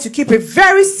would like to keep it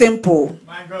very simple.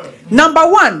 Number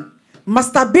one,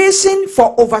 masturbation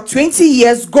for over 20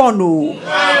 years gone. Oh.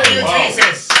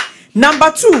 Jesus.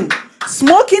 Number two,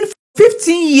 smoking for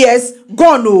 15 years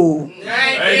gone. Oh.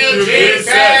 Thank you,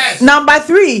 Jesus. Number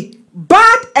three,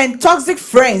 bad and toxic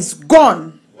friends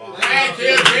gone. Thank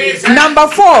you, Jesus. Number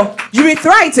four,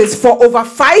 urethritis for over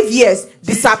 5 years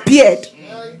disappeared.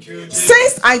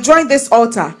 Since I joined this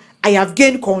altar, I have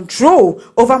gained control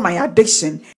over my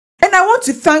addiction. And I want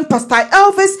to thank Pastor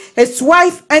Elvis, his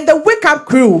wife, and the Wake Up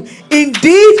crew.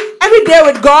 Indeed, every day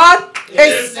with God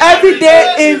is every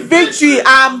day in victory.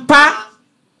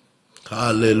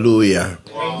 Hallelujah.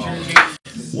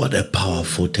 What a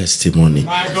powerful testimony.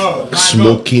 My God.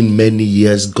 Smoking many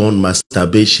years gone,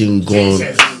 masturbation gone.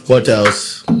 What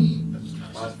else?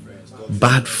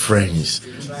 Bad friends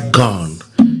gone.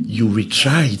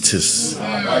 Urethritis.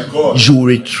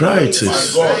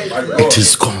 Urethritis. It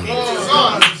is gone.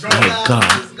 My God.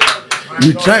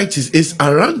 Urethritis is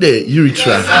around the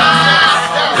urethra.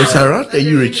 It's around the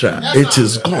urethra. It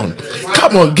is gone.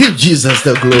 Come on, give Jesus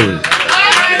the glory.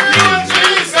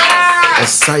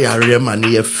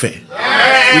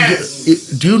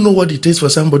 Do you know what it takes for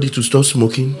somebody to stop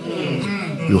smoking?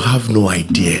 You have no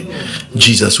idea.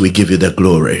 Jesus will give you the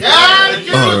glory.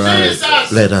 All right,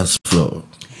 let us flow.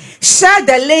 Share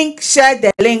the link, share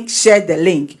the link, share the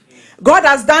link. God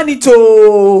has done it.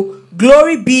 Oh,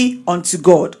 glory be unto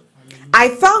God. I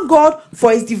thank God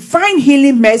for His divine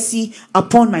healing mercy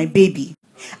upon my baby.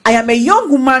 I am a young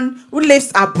woman who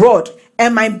lives abroad,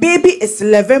 and my baby is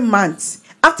 11 months.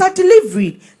 After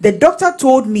delivery, the doctor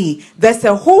told me there's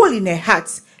a hole in her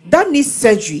heart that needs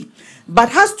surgery but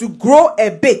has to grow a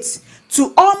bit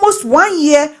to almost 1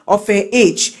 year of her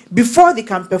age before they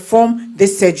can perform the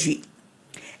surgery.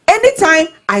 Anytime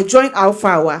I join Alpha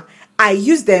Hour, I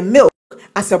use their milk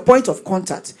as a point of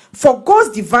contact for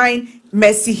God's divine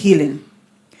mercy healing.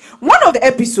 One of the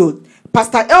episodes,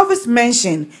 Pastor Elvis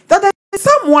mentioned that there is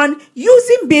someone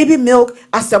using baby milk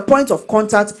as a point of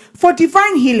contact for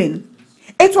divine healing.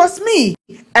 It was me,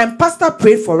 and Pastor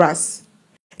prayed for us.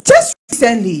 Just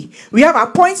recently, we have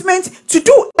appointment to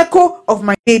do echo of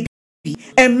my baby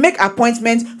and make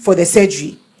appointment for the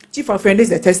surgery. Chief of Friend, this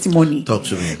is the testimony. Talk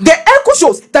to me. The echo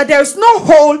shows that there is no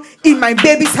hole in my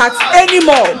baby's heart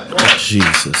anymore.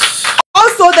 Jesus.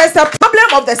 Also, there's a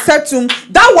problem of the septum.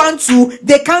 That one too,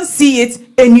 they can't see it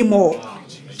anymore.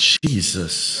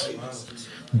 Jesus.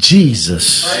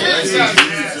 Jesus.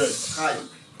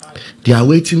 They are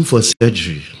waiting for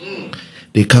surgery.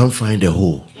 They can't find a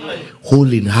hole.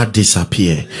 Hole in heart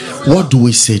disappear. What do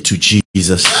we say to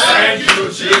Jesus? Thank you,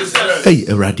 Jesus. Hey,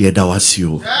 Eradia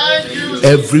Dawasio.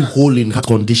 Every hole in heart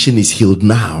condition is healed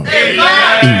now.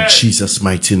 Amen. In Jesus'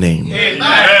 mighty name.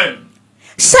 Amen.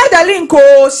 Share the link,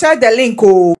 oh, share the link,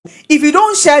 oh. If you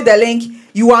don't share the link,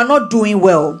 you are not doing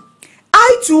well.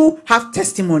 I too have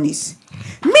testimonies.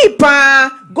 Me,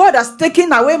 pa, God has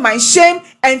taken away my shame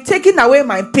and taken away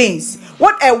my pains.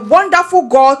 What a wonderful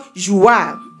God you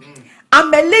are.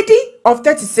 I'm a lady of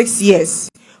 36 years,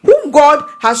 whom God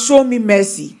has shown me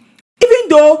mercy. Even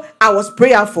though I was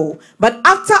prayerful, but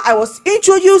after I was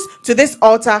introduced to this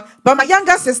altar by my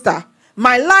younger sister,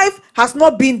 my life has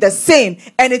not been the same,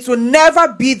 and it will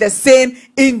never be the same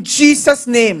in Jesus'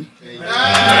 name. Amen.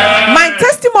 My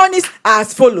testimonies are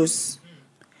as follows.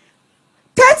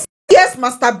 30 years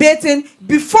masturbating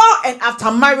before and after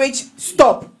marriage,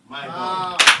 stop.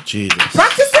 Jesus.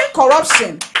 Practicing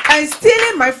corruption and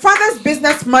stealing my father's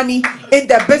business money in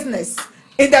the business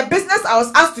I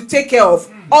was asked to take care of,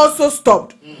 also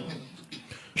stopped.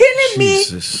 Healing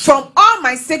Jesus. me from all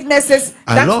my sicknesses.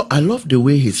 I love the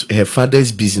way her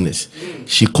father's business,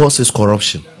 she causes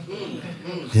corruption.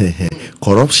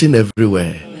 Corruption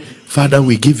everywhere. Father,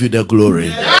 we give you the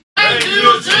glory. Thank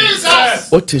you, Jesus.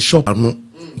 What is shop?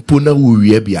 Puna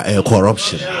we be a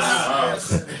corruption.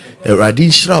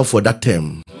 Radin Shroud for that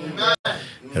term.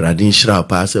 Radin Shroud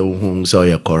pass whom so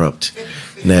you're corrupt.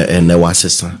 And the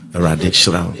wasesa Radin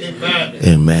Shroud.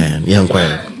 Amen. Young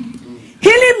choir.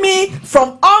 Healing me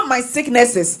from all my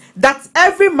sicknesses, that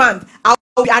every month I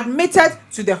will be admitted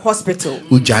to the hospital.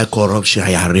 Ujai corruption,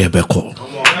 I are rebecca.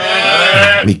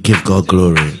 We give God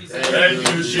glory. Thank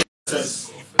you,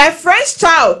 Jesus. A French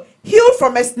child healed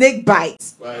from a snake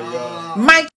bite.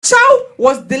 My child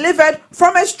was delivered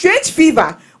from a strange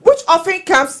fever, which often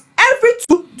comes every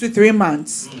 2 to 3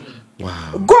 months.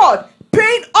 Wow. God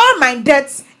paying all my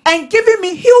debts and giving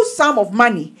me huge sum of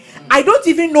money. I don't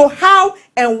even know how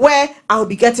and where I'll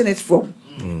be getting it from.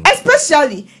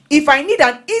 Especially if I need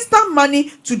an instant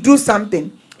money to do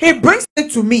something. He brings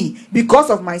it to me because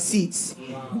of my seeds.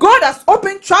 God has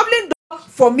opened traveling doors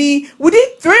for me within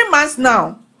 3 months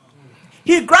now.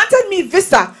 He granted me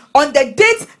visa on the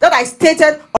date that I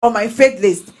stated on my faith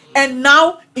list, and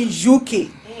now in UK.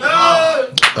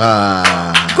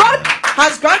 God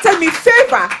has granted me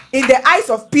favor in the eyes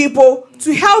of people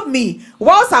to help me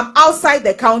whilst I'm outside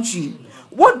the country.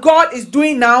 What God is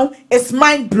doing now is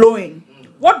mind-blowing.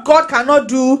 What God cannot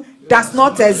do does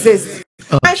not exist.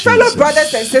 My fellow Jesus.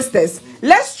 brothers and sisters,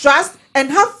 let's trust and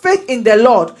have faith in the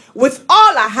Lord with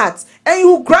all our hearts, and He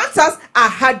will grant us our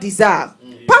heart desire.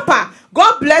 Papa,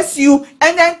 God bless you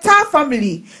and the entire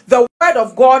family. The word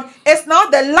of God is now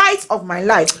the light of my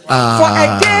life. For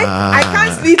a day, I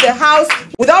can't leave the house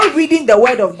without reading the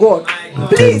word of God.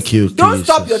 Please, Thank you, don't Jesus.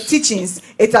 stop your teachings.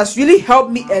 It has really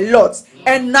helped me a lot.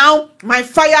 And now my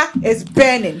fire is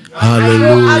burning. Hallelujah.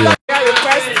 I know other prayer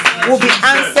requests will be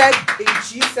answered in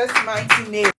Jesus' mighty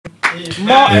name.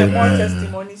 More and more Amen.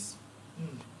 testimonies.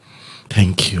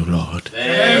 Thank you, Lord.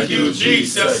 Thank you,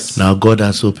 Jesus. Now God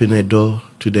has opened a door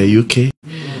to the UK.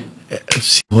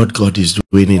 See what God is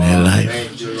doing in her life.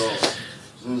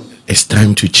 It's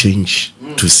time to change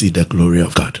to see the glory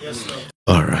of God.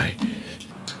 All right.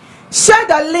 Share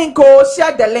the link, oh,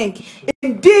 share the link.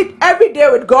 Indeed, every day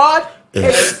with God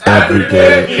It's every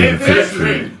day in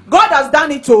victory. God has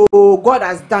done it, oh, God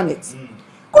has done it.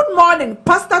 Good morning,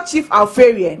 Pastor Chief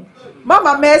Alfarian,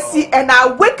 Mama Mercy, and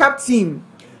our Wake Up team.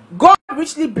 God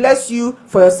richly bless you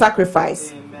for your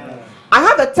sacrifice. I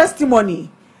have a testimony.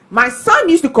 My son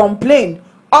used to complain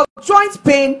of joint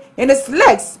pain in his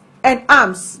legs and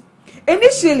arms.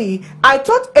 Initially, I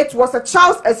thought it was a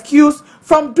child's excuse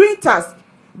from doing tasks,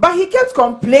 but he kept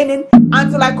complaining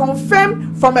until I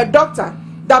confirmed from a doctor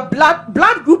that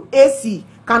blood group AC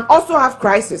can also have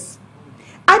crisis.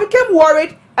 I became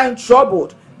worried and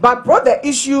troubled, but brought the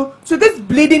issue to this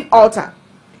bleeding altar.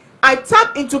 I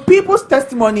tapped into people's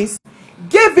testimonies,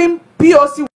 gave him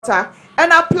POC water,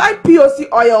 and applied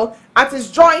POC oil at his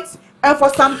joints, and for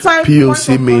some time...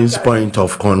 POC means point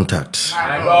of contact.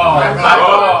 My God.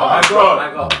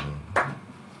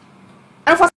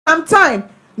 And for some time,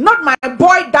 not my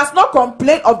boy does not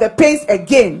complain of the pains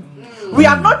again. We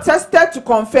have not tested to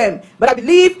confirm, but I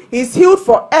believe he's healed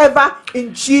forever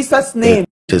in Jesus' name.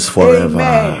 It is forever.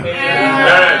 Amen.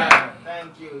 Amen.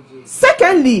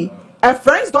 Secondly, a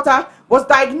friend's daughter was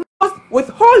diagnosed with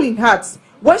hole in heart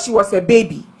when she was a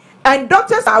baby, and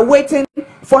doctors are waiting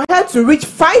for her to reach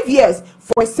 5 years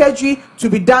for a surgery to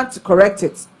be done to correct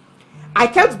it. I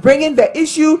kept bringing the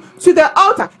issue to the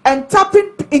altar and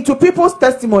tapping into people's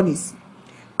testimonies.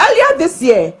 Earlier this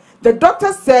year, the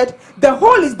doctor said the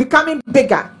hole is becoming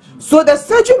bigger, so the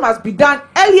surgery must be done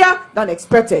earlier than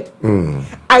expected.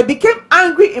 I became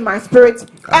angry in my spirit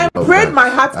and prayed my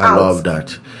heart out. I love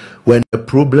that. When the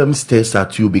problem stares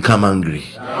at you, become angry.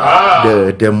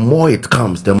 The more it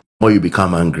comes, the more you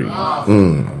become angry.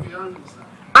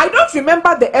 I don't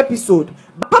remember the episode,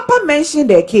 but Papa mentioned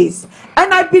their case,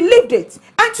 and I believed it,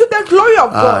 and to the glory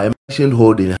of God. I mentioned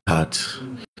holding heart.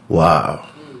 Wow.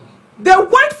 They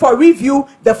went for review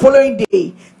the following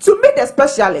day to meet the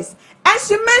specialist, and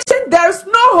she mentioned there is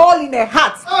no hole in her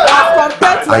heart as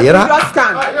compared to a previous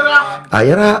scan.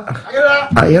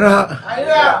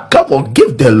 Ayera. Come on,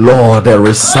 give the Lord a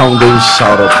resounding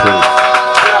shout of praise.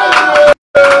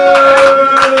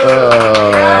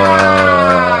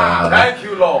 Thank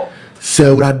you, Lord.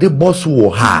 So the boss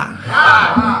will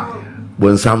ha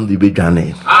when somebody be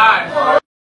done.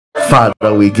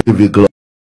 Father, we give you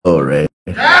glory.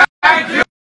 Thank you,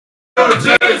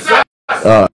 Jesus.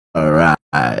 All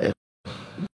right.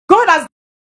 God has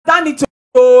done it.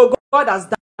 Oh, God has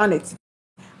done it.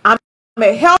 I'm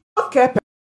a healthcare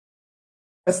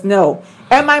personnel,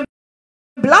 and my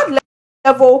blood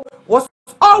level was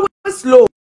always low.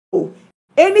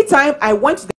 Anytime I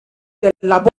went to the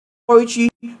laboratory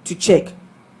to check,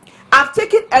 I've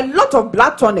taken a lot of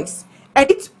blood tonics and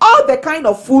eat all the kind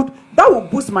of food that will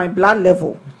boost my blood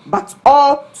level, but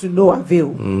all to no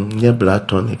avail. Yeah, blood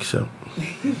tonic, sir.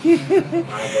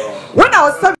 When I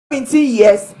was 17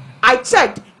 years, I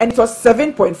checked and it was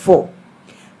 7.4.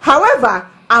 However,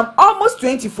 I'm almost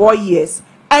 24 years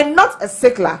and not a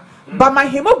sickler, but my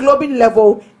hemoglobin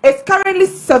level is currently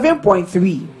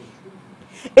 7.3.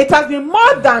 It has been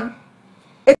more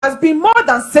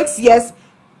than 6 years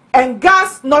and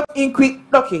gas not increased.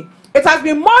 Okay, it has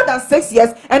been more than 6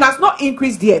 years and has not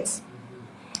increased yet.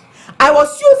 I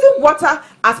was using water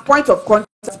as point of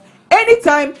contact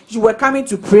anytime you were coming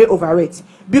to pray over it,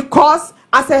 because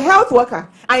as a health worker,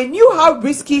 I knew how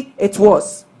risky it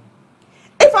was.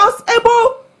 If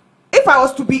I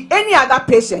was to be any other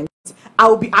patient, I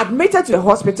would be admitted to the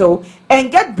hospital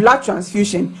and get blood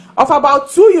transfusion of about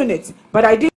 2 units, but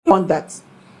I didn't want that.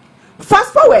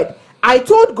 Fast forward, I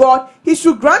told God he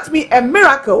should grant me a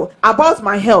miracle about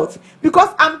my health,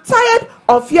 because I'm tired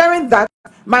of hearing that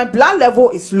my blood level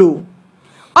is low.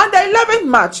 On the 11th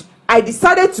March, I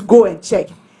decided to go and check.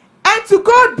 And to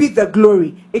God be the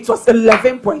glory, it was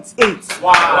 11.8.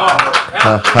 Wow.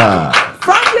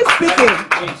 Frankly speaking,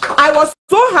 I was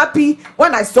so happy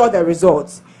when I saw the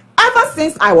results. Ever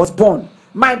since I was born,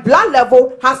 my blood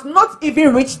level has not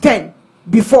even reached 10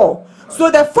 before.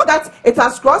 So the fact that it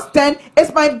has crossed 10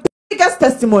 is my biggest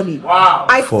testimony. Wow.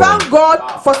 I thank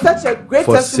God for such a great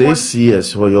For testimony. 6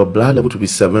 years, for your blood level to be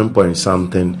 7 point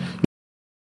something,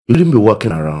 you shouldn't be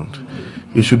walking around.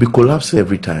 You should be collapsing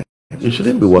every time. You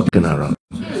shouldn't be walking around.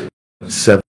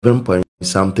 7 point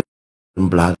something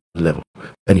blood level,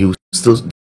 and you still.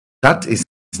 That is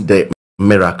the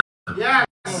miracle. Yes.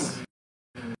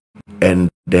 And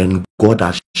then God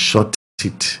has shot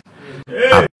it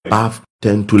above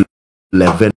 10 to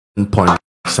 11 point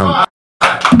something.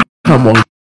 Come on,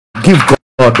 give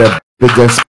God the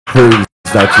biggest praise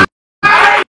that you.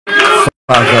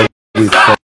 Father, we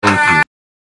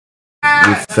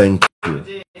thank you.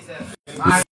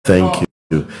 We thank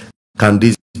you. Can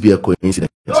this be a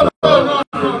coincidence?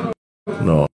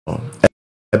 No.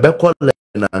 Ebeko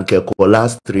for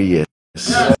last 3 years.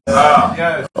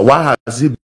 Yes. Why has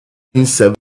it been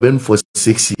 7 for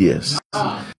 6 years?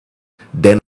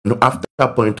 Then after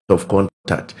point of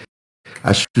contact,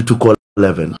 I should to call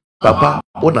 11. Papa,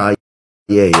 what are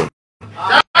you?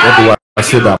 What do I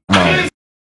say that now?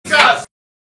 Jesus.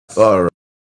 All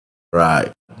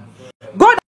right.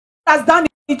 God has done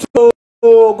it.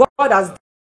 Oh, God has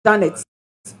done it.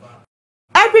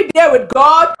 Every day with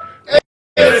God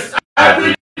Yes.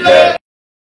 every day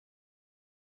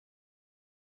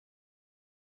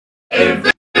in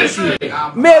victory.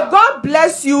 May God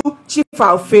bless you, Chief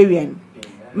Alfarian.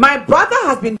 My brother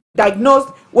has been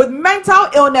diagnosed with mental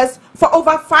illness for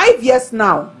over 5 years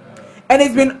now, and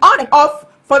it's been on and off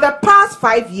for the past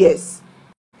 5 years.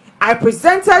 I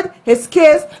presented his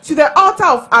case to the altar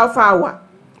of Alpha Hour.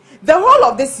 The whole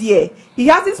of this year, he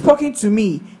hasn't spoken to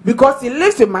me because he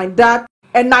lives with my dad,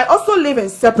 and I also live in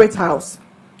separate house.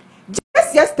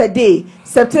 Just yesterday,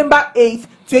 September 8th,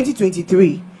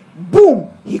 2023,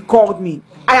 boom, he called me.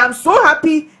 I am so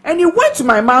happy, and he went to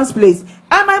my mom's place,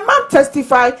 and my mom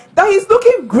testified that he's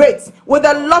looking great with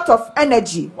a lot of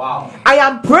energy. Wow. I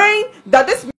am praying that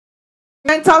this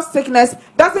mental sickness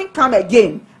doesn't come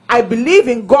again. I believe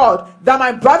in God that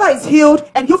my brother is healed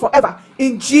and healed forever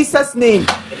in Jesus' name.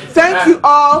 Thank you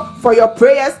all for your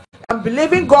prayers. I'm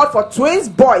believing God for twins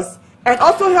boys, and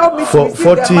also help me For to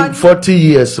receive the money. 40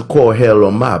 years, call hell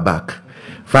on my back.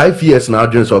 5 years now,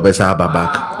 dreams of Besaba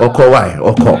back. Oko, why?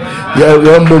 Oko.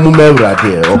 You're Mumu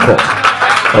there. Oko.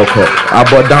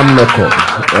 Abodam Noko.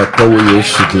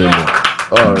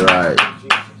 All right.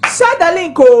 Share the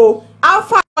link. Oh,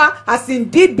 Alpha has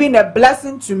indeed been a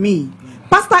blessing to me.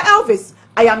 Pastor Elvis,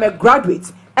 I am a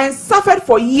graduate and suffered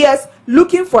for years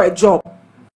looking for a job.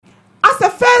 As a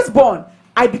firstborn,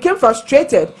 I became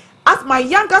frustrated as my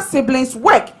younger siblings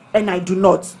work and I do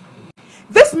not.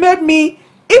 This made me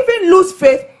even lose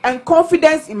faith and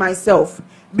confidence in myself,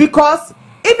 because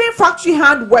even factory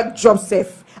hand work job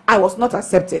safe, I was not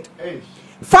accepted.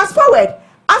 Fast forward,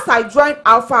 as I joined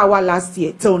Alpha Hour last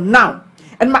year till now,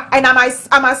 and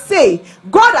I must say,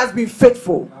 God has been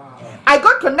faithful. I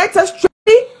got connected straight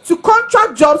to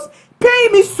contract jobs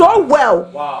paying me so well.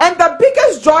 Wow. And the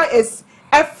biggest joy is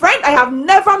a friend I have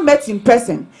never met in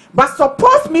person but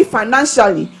supports me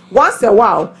financially once a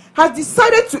while has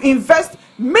decided to invest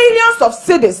millions of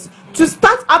cedis to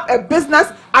start up a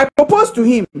business I proposed to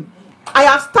him. I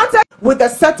have started with the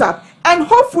setup and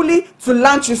hopefully to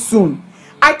launch it soon.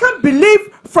 I can't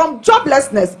believe from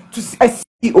joblessness to a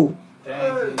CEO.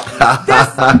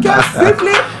 This came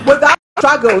swiftly without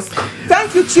struggles.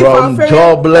 Thank you, Chief From Alfarian.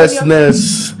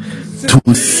 joblessness to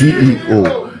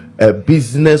CEO, a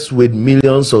business with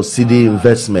millions of CD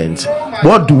investment.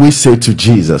 What do we say to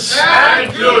Jesus?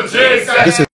 Thank you, Jesus.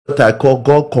 This is what I call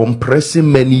God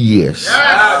compressing many years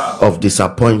of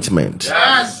disappointment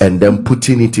and then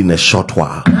putting it in a short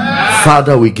while.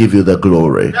 Father, we give you the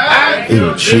glory.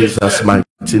 In Jesus'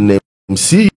 mighty name.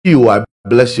 CEO, I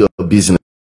bless your business.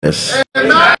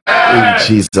 In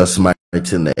Jesus'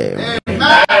 mighty name.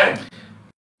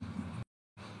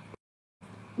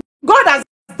 God has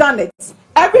done it.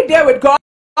 Every day with God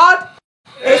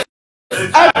is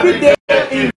every day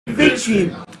in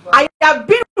victory. I have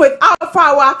been with Alpha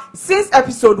Hour since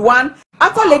episode 1.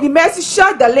 After Lady Mercy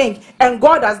shared the link, and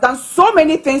God has done so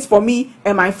many things for me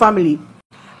and my family.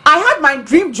 I had my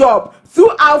dream job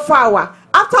through Alpha Hour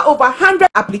after over 100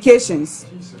 applications.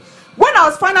 When I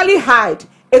was finally hired,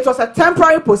 it was a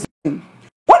temporary position.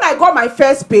 When I got my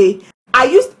first pay, I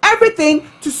used everything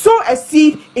to sow a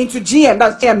seed into GM,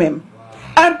 that's GMM,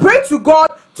 and pray to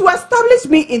God to establish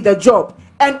me in the job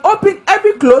and open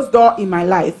every closed door in my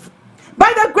life.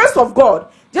 By the grace of God,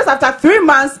 just after 3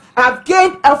 months, I have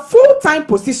gained a full-time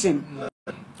position.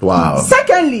 Wow.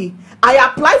 Secondly, I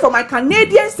applied for my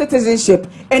Canadian citizenship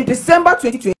in December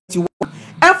 2021,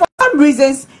 and for some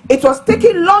reasons, it was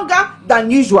taking longer than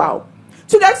usual,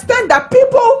 to the extent that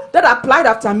people that applied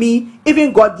after me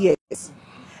even got theirs.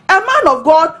 A man of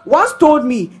God once told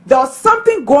me there was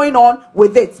something going on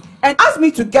with it and asked me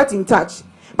to get in touch.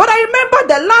 But I remember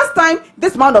the last time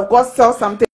this man of God said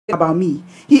something about me,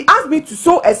 he asked me to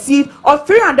sow a seed of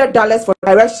 $300 for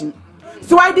direction.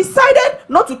 So I decided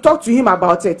not to talk to him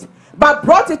about it, but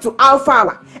brought it to Alpha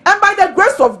Hour. And by the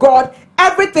grace of God,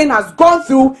 everything has gone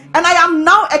through, and I am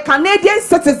now a Canadian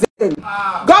citizen.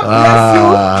 God bless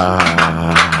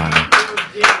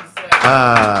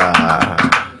Ah.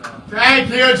 Thank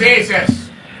you, Jesus.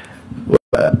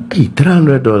 Hey,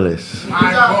 $300.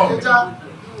 My God.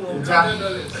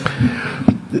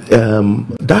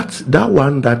 That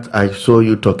one that I saw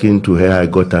you talking to her, I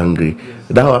got angry.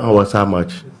 That one was how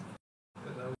much?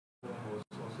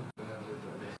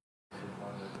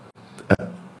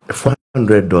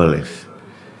 $400.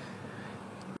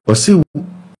 Or see,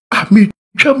 me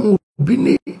chamu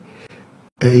bini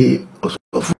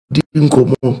of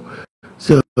dinkomo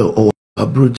say o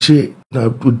abroche na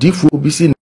difo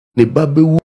bisi ne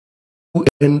babewu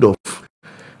end of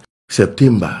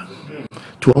September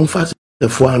to unfast the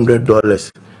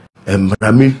 $400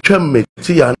 and me cham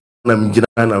ti ya na mjina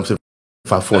na mse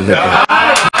fa phone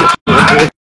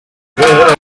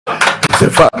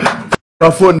sefa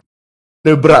phone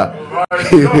nebra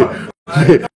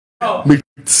me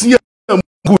tia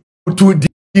to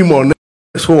demon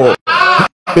so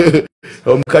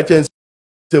catching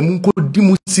se munko di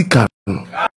musika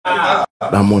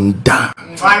na monda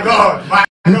My God. My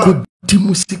munko God. di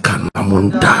musika na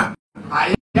monda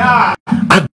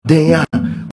adenya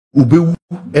ube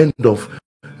end of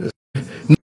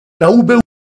na ube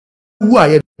wu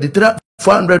aye the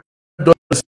 $400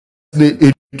 ne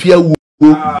etua wo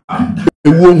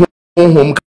ewo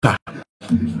honhom ka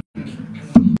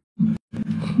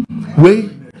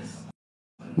we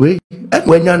and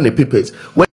when you're the papers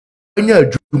when you're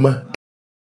a juma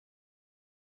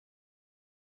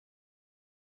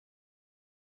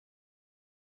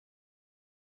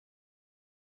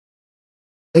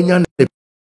and you're the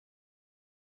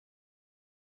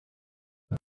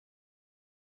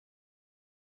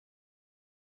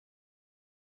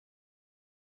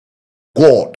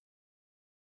God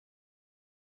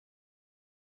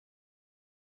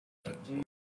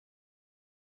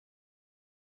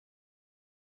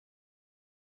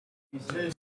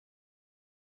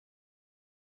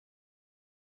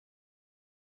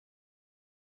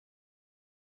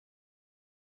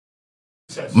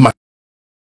ma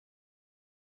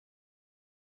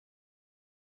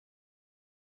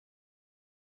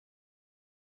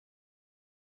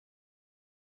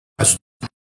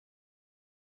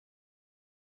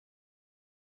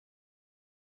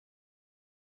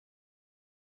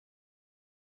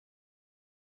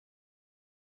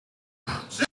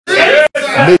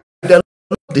may the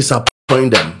Lord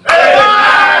disappoint them.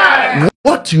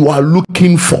 What you are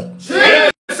looking for,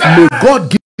 may God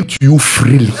give it to you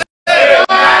freely.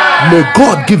 May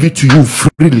God give it to you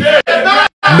freely.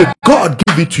 May God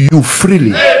give it to you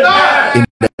freely. In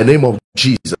the name of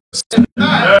Jesus.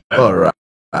 All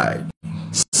right.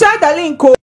 Share the link.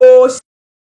 Oh,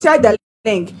 share the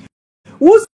link.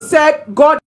 Who said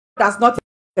God does not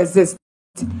exist?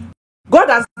 God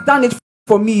has done it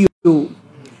for me.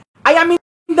 I am in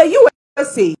the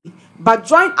USA, but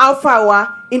joined Alpha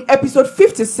Hour in episode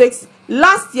 56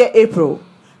 last year, April,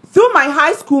 through my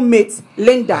high school mate,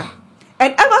 Linda.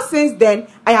 And ever since then,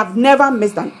 I have never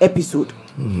missed an episode.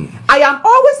 I am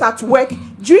always at work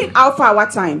during Alpha Hour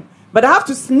time, but I have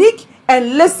to sneak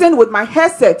and listen with my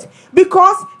headset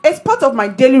because it's part of my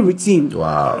daily routine.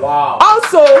 Wow.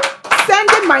 Also,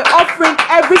 sending my offering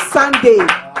every Sunday.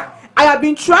 I have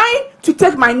been trying to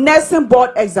take my nursing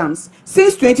board exams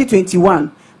since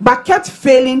 2021, but kept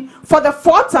failing for the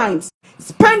 4 times,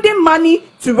 spending money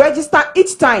to register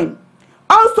each time.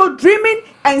 Also dreaming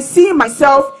and seeing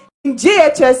myself in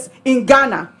JHS in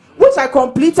Ghana, which I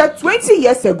completed 20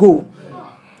 years ago.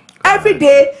 Every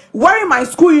day wearing my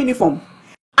school uniform.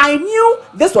 I knew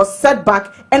this was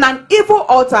setback and an evil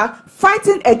altar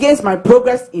fighting against my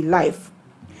progress in life.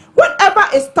 Whenever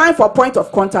it's time for point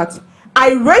of contact,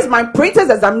 I raise my printer's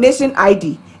examination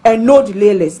ID and no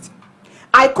delay list.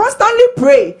 I constantly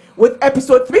pray with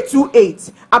episode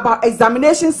 328 about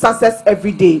examination success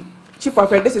every day. Chief of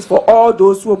this is for all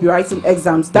those who will be writing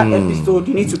exams. That episode,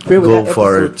 you need to pray with Go that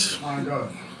for episode.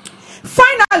 it.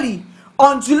 Finally,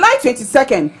 on July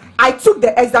 22nd, I took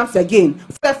the exams again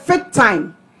for the 5th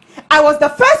time. I was the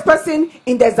first person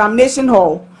in the examination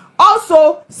hall.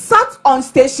 Also sat on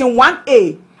station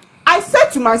 1A. I said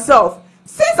to myself,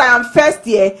 since I am first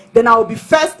year, then I will be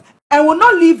first and will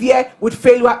not leave here with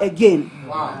failure again.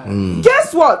 Wow.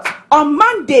 Guess what? On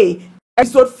Monday,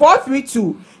 episode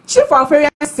 432, Chief Alfarian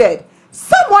said,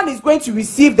 someone is going to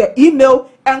receive the email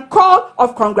and call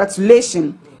of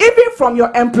congratulations, even from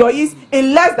your employees,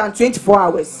 in less than 24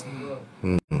 hours.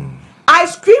 I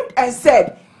screamed and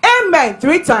said, Amen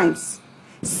 3 times.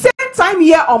 Same time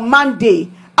here on Monday,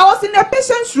 I was in a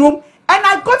patient's room and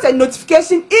I got a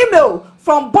notification email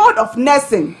from Board of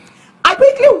Nursing. I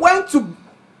quickly went to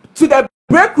the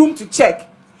break room to check.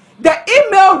 The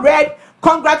email read,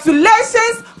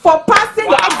 congratulations for passing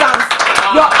the exams.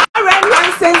 Your RN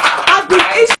license has been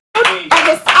issued and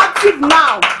is active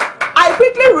now. I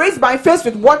quickly rinsed my face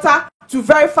with water to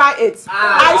verify it.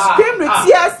 I screamed with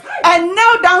tears and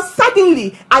knelt down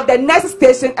suddenly at the next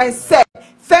station and said,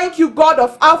 thank you, God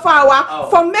of Alpha Hour,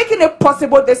 for making it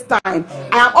possible this time.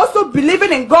 I am also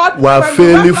believing in God. We are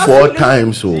failing 4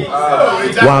 times. We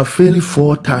are failing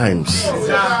 4 times.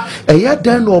 And yet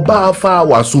then Oba Alpha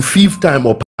Hour so 5th time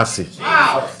or pass it.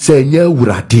 Say nye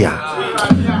uradia.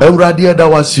 Uradia that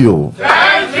was you.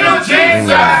 Thank you,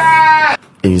 Jesus.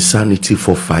 Insanity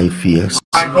for 5 years.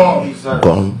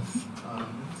 Gone.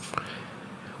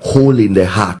 Hole in the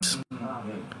heart.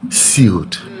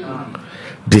 Sealed.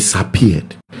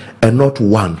 Disappeared. And not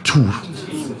 1, 2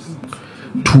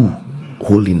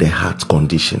 hole in the heart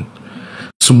condition.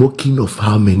 Smoking of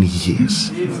how many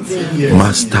years?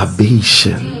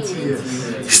 Masturbation.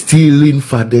 Stealing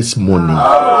father's money.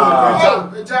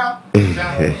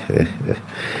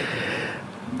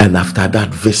 And after that,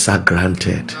 visa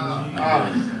granted.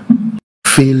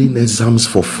 Failing exams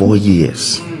for 4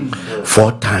 years,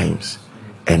 4 times,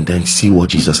 and then see what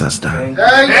Jesus has done.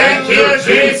 Thank you,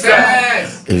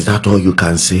 Jesus. Is that all you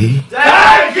can say?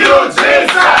 Thank you,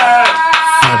 Jesus.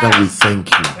 Father, we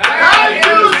thank you. Thank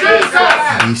you, Jesus.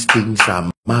 These things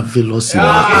are marvelous in our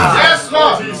eyes. Yes,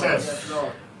 Lord. Jesus.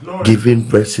 Giving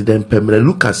president permanent.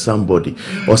 Look at somebody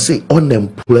or say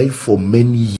unemployed for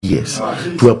many years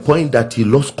to a point that he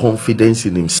lost confidence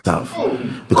in himself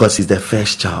because he's the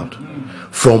first child.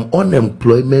 From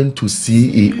unemployment to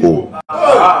CEO.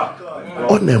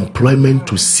 Unemployment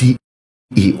to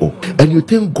CEO. And you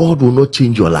think God will not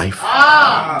change your life?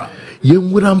 You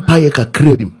wouldn't pay a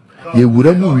credit. You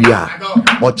wouldn't move ya.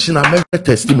 Or China make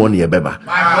testimony beba.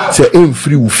 Say aim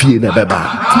free ufi ne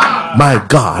beba. My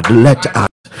God, let us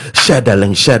share the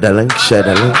link, share the link, share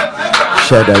the link,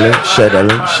 share the link, share the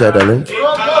link, share the link,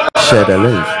 share the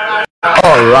link.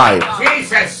 All right,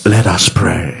 let us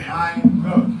pray.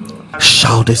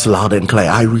 Shout this loud and clear.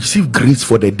 I receive grace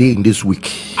for the day in this week.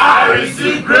 I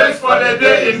receive grace for the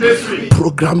day in this week.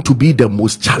 Program to be the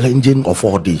most challenging of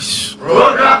all this.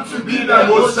 Program to be the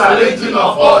most challenging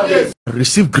of all this. I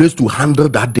receive grace to handle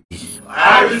that day.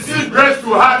 I receive grace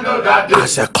to handle that day.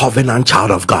 As a covenant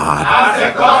child of God. As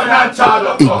a covenant child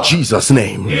of God. In Jesus'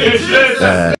 name. In Jesus'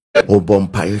 name.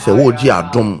 Obompa say wo ji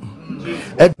adom.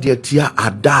 E de tia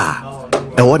ada.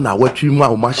 E wona watwi mu a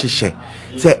o ma hyehyɛ.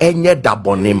 Say enye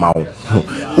dabone ma wo.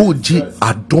 Uji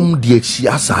adom de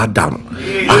asa adam.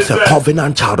 As a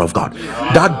covenant child of God.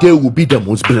 That day will be the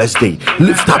most blessed day.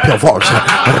 Lift up your voice.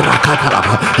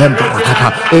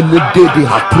 Any day they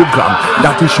have programmed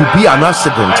that it should be an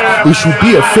accident, it should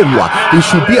be a failure, it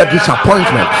should be a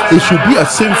disappointment, it should be a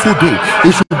sinful day,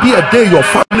 it should be a day your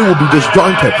family will be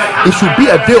disjointed, it should be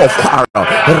a day of quarrel.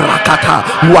 Rakata,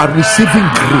 you are receiving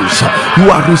grace, you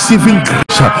are receiving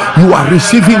grace, you are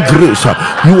receiving grace,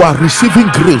 you are receiving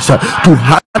grace to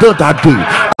handle that day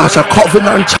as a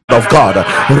covenant child of God.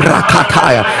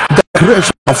 Rakataya, the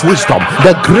grace of wisdom,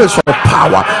 the grace of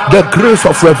power, the grace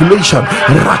of revelation.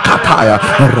 Rakataya,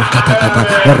 rakatakata,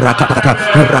 rakatakata,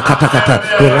 rakatakata,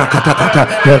 rakatakata,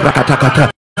 rakatakata.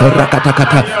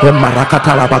 Rakatakata,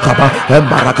 Marakatalabakaba,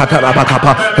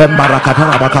 Marakatalabakaba,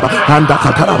 Marakatalabakaba, and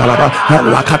Katalaba,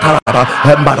 Lakatalaba,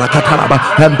 Marakatalaba,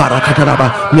 Marakatalaba,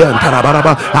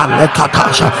 Yantarabaraba, and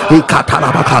Lekatasha,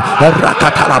 Ikatalabaka,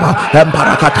 Rakatalaba,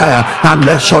 Barakataya, and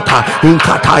Leshota,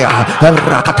 Inkataya,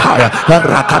 Rakataya,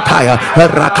 Rakataya,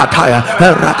 Rakataya,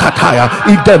 Rakataya,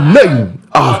 in the name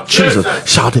of Jesus.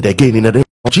 Shout it again in the name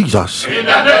of Jesus. In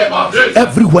the name of Jesus.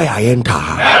 Everywhere I enter,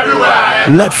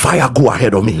 let fire go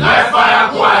ahead of me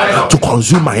to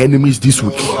consume my enemies this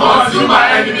week.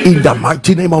 In the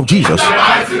mighty name of Jesus.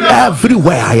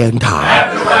 Everywhere I enter,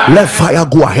 let fire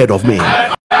go ahead of me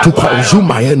to consume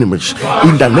my enemies.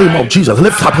 In the name of Jesus.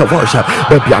 Lift up your voice.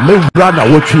 Baby, I may run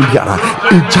away to Yara.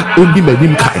 Ija only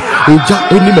menimkai. Ija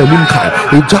only menimkai.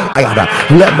 Ija ayada.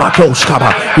 Let Mato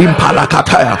Skaba.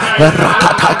 Impalakataya.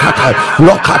 Rakatakata.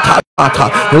 Lokata.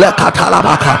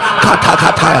 Lekatalabaka.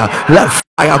 Katakataya. Let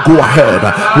fire go ahead.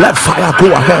 Let fire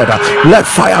go ahead. Let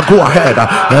fire go ahead.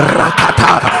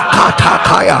 Rakata.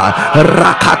 Katakaya.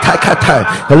 Rakatakata.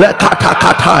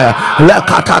 Lekatakataya.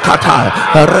 Lekatakataya.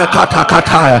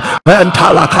 Rekatakataya.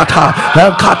 Entalakata,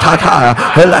 Enkataya,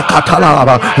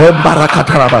 Elakatalaba,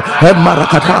 Embarakatalaba,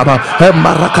 Embarakatalaba,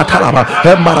 Embarakatalaba,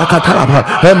 Embarakatalaba,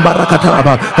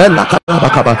 Embarakatalaba,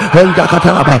 Elakatalabakaba,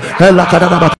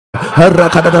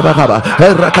 Elakatalaba,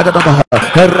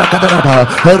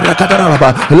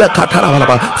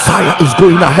 Elakatalaba. Fire is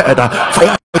going ahead.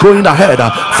 Fire is going ahead.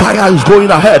 Fire is going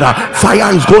ahead.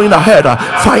 Fire is going ahead.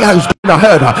 Fire is going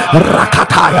ahead.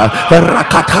 Rakataya,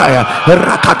 Rakataya,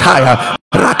 Rakataya.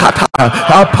 Rakataka,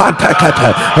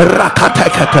 Apantakata,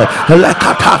 Rakatakata,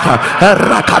 Lekataka,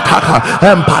 Rakataka,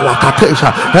 Empalakatesha,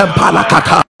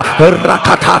 Empalakata,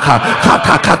 Rakataka,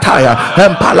 Katakataya,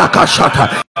 Empalakashata,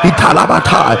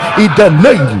 Italabata, in the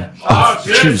name of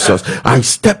Jesus. I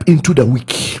step into the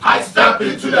week. I step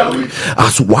into the week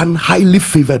as one highly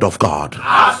favored of God.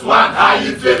 As one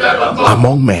highly favored of God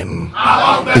among men.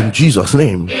 In Jesus'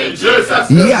 name. In Jesus'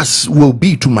 name. Yes will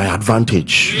be to my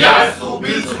advantage. Yes will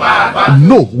be to my advantage.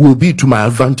 No will be to my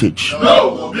advantage.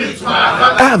 No will be to my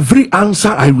advantage. Every answer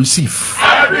I receive.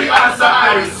 Every answer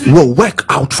I receive will work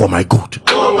out for my good.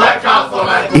 Will work out for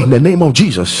my good. In the name of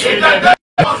Jesus. In the name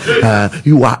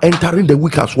You are entering the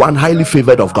week as one highly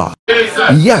favored of God.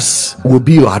 Yes will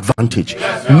be your advantage.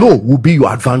 No will be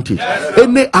your advantage.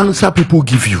 Any answer people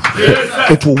give you,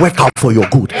 it will work out for your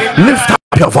good. Lift up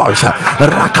your voice.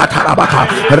 Rakatarabaka,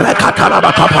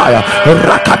 rakatarabaka,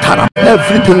 rakatara.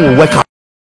 Everything will work out.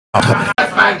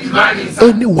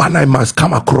 Anyone I must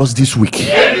come across this week,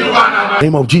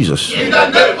 name of Jesus.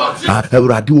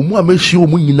 Everybody,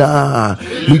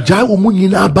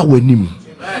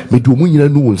 me do mu nyina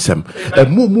no nsem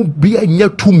mu bia nya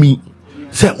tumi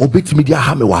say obetimi dia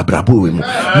ha me wa brabo mu.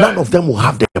 None of them will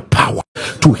have the power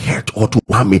to hurt or to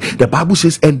harm me. The Bible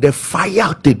says, and the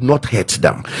fire did not hurt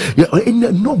them.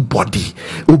 Nobody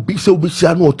obi say obi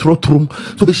sia no trotrum,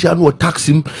 so obi sia no tax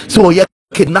him, so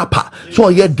kidnapper, so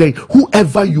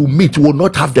whoever you meet will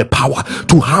not have the power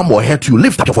to harm or hurt you.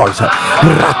 Lift up your voice.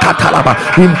 Rakatalaba,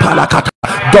 impalakata.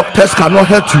 Doctors cannot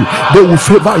hurt you, they will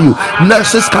favor you.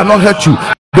 Nurses cannot hurt you,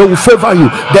 they will favor you.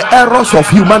 The errors of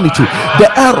humanity, the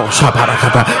errors.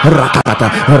 Rakata, rakata,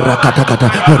 rakatakata,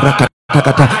 rakata.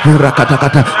 Rakatakata,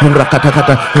 rakatakata,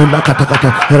 rakatakata,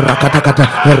 rakatakata, rakatakata,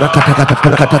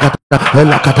 rakatakata,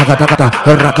 rakatakata,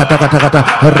 rakatakata,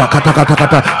 rakatakata,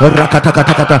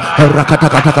 rakatakata,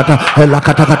 rakatakata,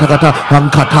 rakatakata,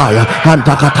 ankataya,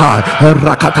 antakata,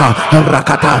 rakata,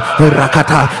 rakata,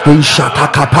 rakata, ishata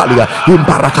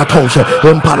imbarakatose,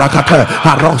 imparakata,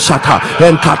 arosata,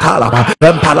 enkatalaba,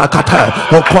 empalakata,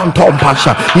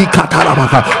 okontompasha,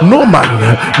 ikatalabaka. No man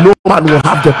will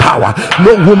have the power,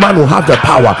 no woman will have the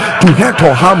power to hurt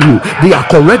or harm you. They are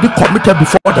already committed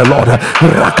before the Lord.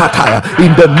 Rakataya,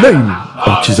 in the name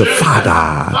of Jesus.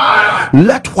 Father,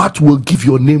 let what will give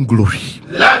your name glory,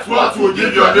 let what will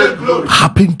give your name glory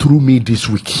happen through me this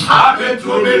week. Happen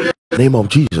through me. In the name of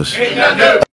Jesus. In the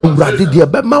name of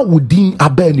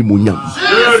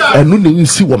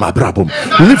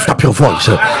lift up your voice.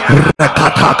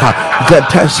 Rakataka,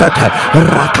 getesete,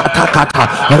 rakatakata,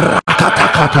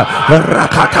 rakatakata,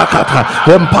 rakatakata,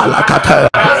 empalakata,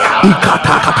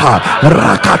 ikatakata,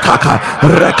 rakataka,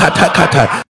 rakatakata,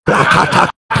 rakatakata.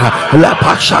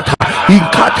 Lepashata,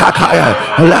 Inkatakaya,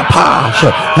 Lepash,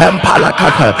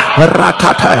 Empalakata,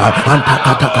 Rakataya,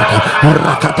 Antakatakata,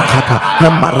 Rakatakata,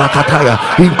 Marakataya,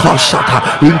 Inkosata,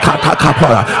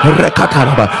 Inkatakapora,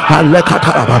 Rekataraba,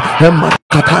 Alekataraba,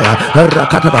 Emakataya,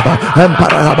 Rakataraba,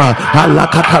 Emparaba,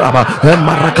 Alakataraba,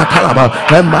 Emarakataraba,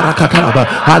 Emarakataraba,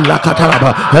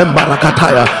 Alakataraba,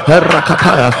 Emarakataya,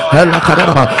 Rakataya,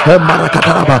 Elakataraba,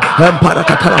 Emarakataraba,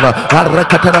 Emparakataraba,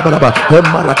 Arakataraba,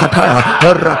 Emarakataya,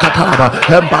 Rakataraba,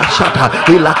 Embashata,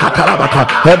 Ilakatarabata,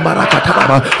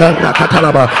 Emarakataraba,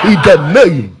 Rakataraba, in the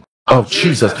name of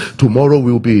Jesus. Tomorrow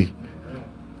we'll be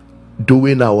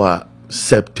doing our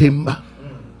September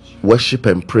worship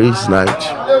and praise night,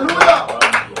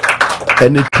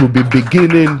 and it will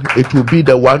be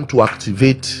the one to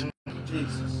activate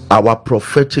our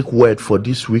prophetic word for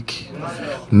this week.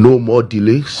 No more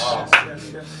delays.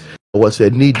 There was a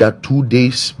need that 2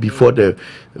 days before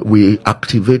we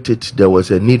activated, there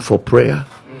was a need for prayer,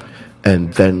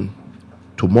 and then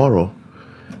tomorrow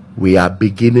we are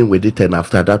beginning with it, and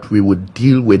after that we will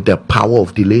deal with the power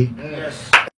of delay,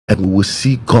 and we will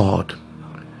see God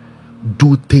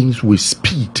do things with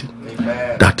speed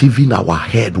that even our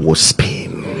head will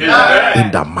spin.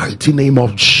 In the mighty name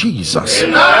of Jesus.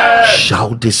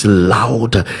 Shout this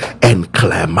loud and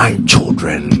clear. My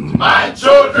children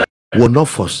will not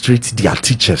frustrate their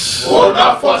teachers.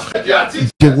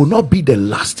 They will not be the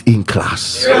last in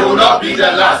class.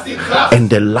 And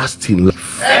the last in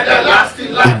life.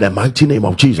 In the mighty name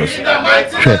of Jesus.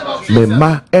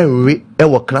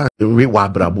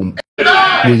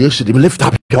 Lift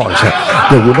up your voice.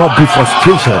 There will not be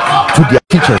frustration to their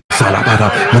teachers.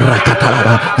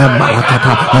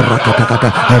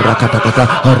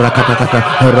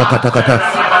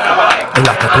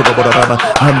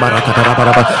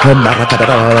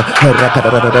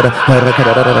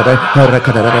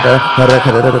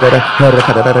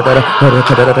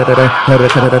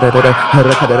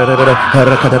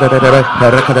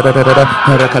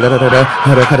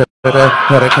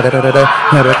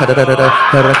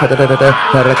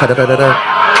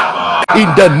 In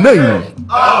the name of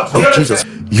Jesus,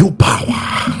 you power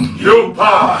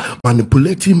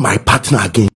manipulating my partner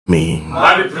against me,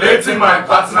 not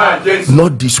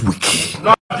this week.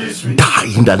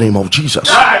 Die in the name of Jesus.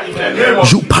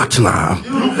 You partner,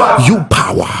 you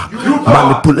power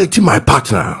manipulating my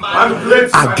partner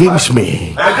against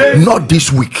me, not this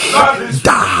week.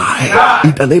 Die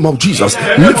in the name of Jesus.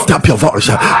 Lift up your voice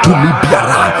to me,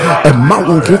 Biara, a man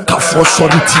who for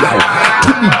solitude. To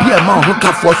me, be a man who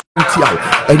for solitude,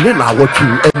 and then I watch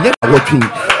you, and then I watch you.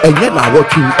 enyena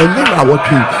working, enyena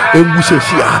working.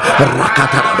 Ewusesia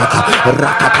rakatarabaka,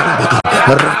 rakatarabaka,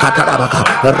 rakatarabaka,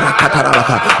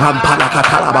 rakatarabaka,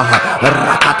 ampalakatarabaka,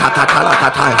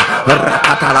 rakatakatalakataya,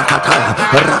 rakatalakataya,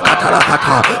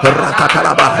 rakatalakata,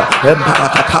 rakatarabaka,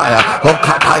 emparakataya,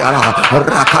 okataya,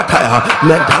 rakataya,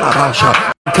 mentalabasha,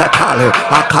 katale,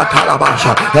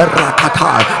 akatalabasha,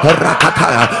 rakataya,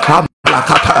 rakataya,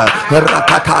 Rakataya,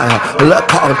 Rakataya,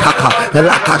 Lakataka,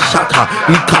 Lakashata,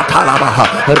 Ikatalabaha,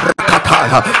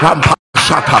 Rakataya,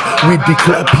 Rampashata. We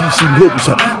declare peace in homes,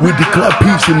 we declare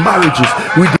peace in marriages,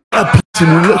 we declare peace in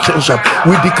relationship,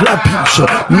 we declare peace,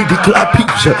 we declare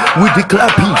peace, we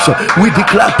declare peace, we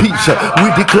declare peace, we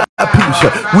declare peace,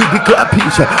 we declare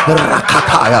peace.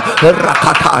 Rakataya,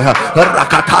 Rakataya,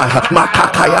 Rakataya,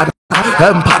 Matakaya.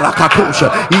 Emparakatosha,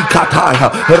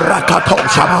 Ikataya,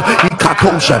 Rakatosha,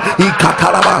 Ikatosha,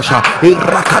 Ikatalabasha,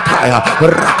 Irakataya,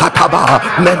 Rakataba,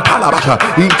 Mentalabasha,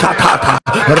 Ikatata,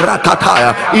 Rakataya,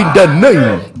 in the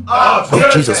name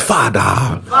of Jesus.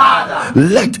 Father,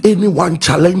 let anyone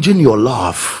challenging your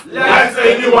love, Let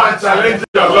anyone challenge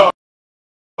your love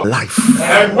life,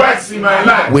 and works in my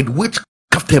life with witchcraft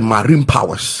and marine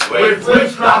powers, with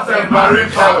witchcraft and marine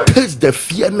powers. taste the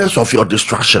fearness of your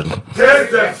destruction.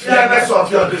 Taste the fearness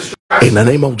of your destruction. In the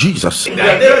name of Jesus. In the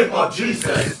name of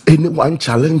Jesus. Anyone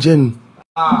challenging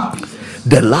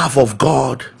the love of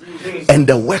God and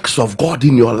the works of God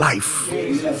in your life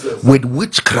with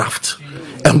witchcraft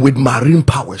and with marine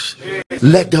powers,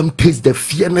 let them taste the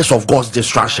fearness of God's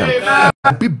destruction.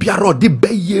 Bibiaro di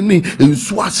beyeni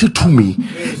nsuasi tumi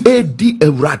edi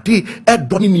erade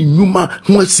edoni ni nyuma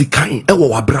ho sikan ewo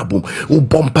wabrabo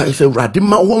ubompa ese erade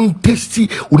ma won tasty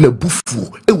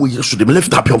unebufu ewo Yesu dem.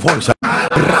 Lift up your voice.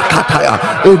 Rakataya.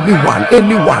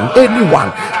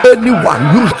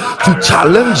 Anyone used to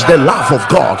challenge the love of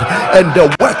God and the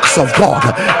works of God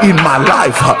in my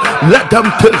life, let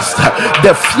them taste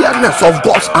the fearness of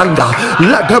God's anger.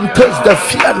 Let them taste the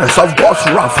fearness of God's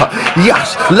wrath.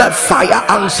 Yes, let fire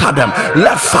answer them.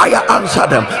 Let fire answer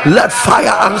them. Let fire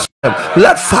answer them.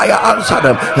 Let fire answer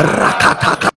them.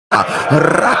 Rakatakata,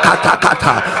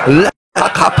 rakatakata,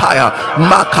 Kakapaya,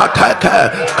 Makateke,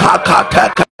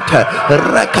 Kakateke,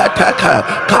 Rekateke,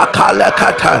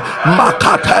 Kakalekate,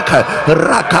 Makateke,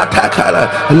 Rakateke,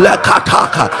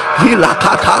 Lekataka,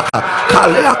 Hilakataka,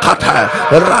 Kaleakate,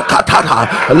 Rakatata,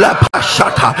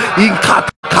 Lepashata,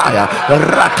 Inkataya,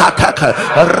 Rakateke,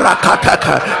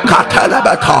 Rakateke,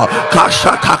 Katelebeta,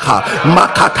 Kashataka,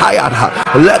 Makatayana,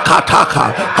 Lekataka,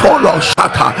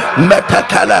 Koloshata,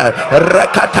 Metekele,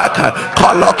 Rekateke,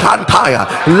 Kolokantaya,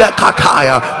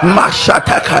 Lekataya,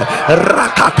 Mashateke,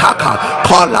 Rakataka,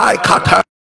 Kolaikata,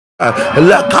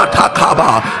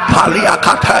 Lekatakaba,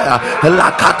 Paliakataya,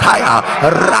 Lakataya,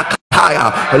 Rakataya,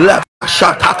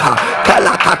 Shataka,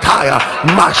 Kalakataya,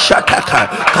 Mashataka,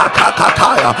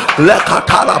 Katakataya,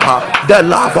 Lekatalaba. The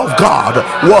love of God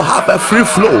will have a free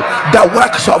flow. The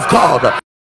works of God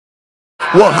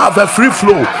will have a free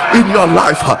flow in your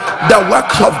life. The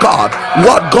works of God,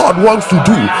 what God wants to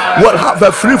do, will have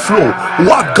a free flow.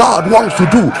 What God wants to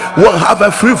do will have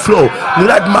a free flow.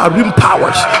 Let marine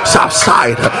powers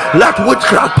subside. Let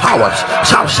witchcraft powers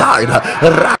subside.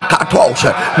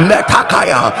 Rakatosha,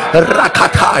 Metakaya,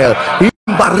 Rakataya,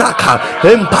 Imbaraka,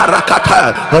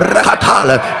 Imparakata,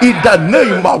 Rakatala, in the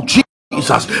name of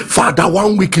Jesus. Father,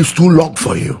 1 week is too long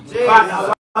for you.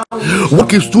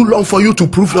 Work is too long for you to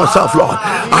prove yourself, Lord.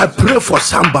 I pray for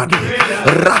somebody.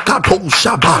 Rakato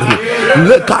Shabari,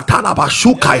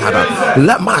 Lekatalabashukayana,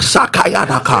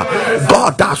 Lemasakayadaka.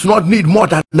 God does not need more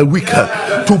than a week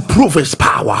to prove his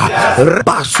power.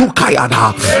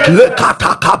 Basukayada,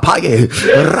 Lekatakapaye,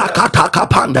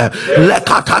 Rakatakapande,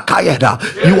 Lekatakayada.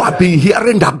 You have been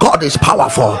hearing that God is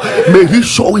powerful. May he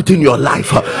show it in your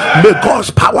life. May God's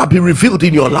power be revealed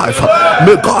in your life.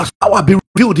 May God's power be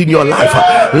revealed in your life.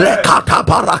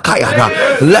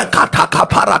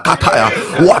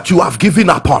 What you have given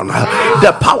upon,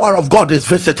 the power of God is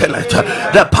visiting it.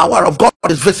 The power of God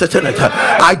is visiting it.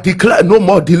 I declare no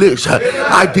more delays.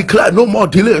 I declare no more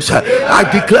delays. I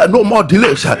declare no more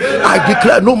delays. I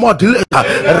declare no more delays.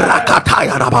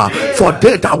 For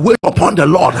they that wait upon the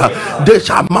Lord, they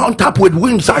shall mount up with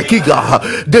wings like eagle.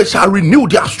 They shall renew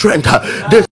their strength.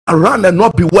 They shall run and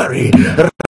not be weary.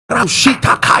 Can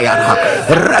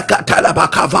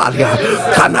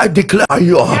I declare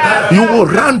you will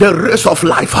run the race of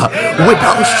life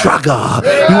without struggle.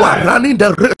 You are running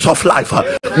the race of life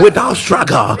without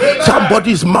struggle.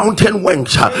 Somebody's mountain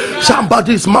wings.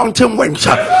 Somebody's mountain wings.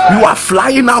 You are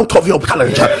flying out of your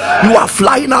challenge. You are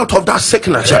flying out of that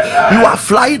sickness. You are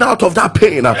flying out of that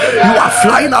pain. You are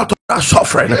flying out of that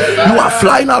suffering. You are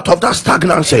flying out of that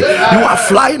stagnancy. You are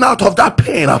flying out of that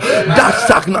pain, that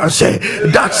stagnancy,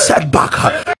 that setback.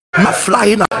 You are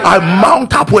flying out. I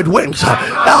mount up with wings.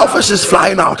 Elvis is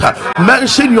flying out.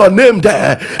 Mention your name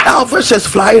there. Elvis is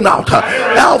flying out.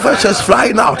 Elvis is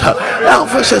flying out.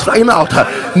 Elvis is flying out.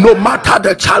 No matter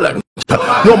the challenge,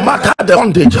 no matter the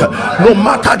bondage, no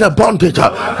matter the bondage,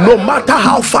 no matter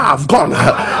how far I've gone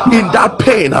in that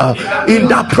pain, in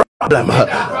that problem,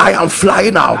 I am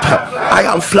flying out. I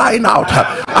am flying out.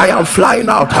 I am flying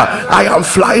out. I am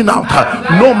flying out.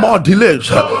 No more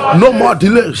delays. No more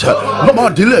delays. No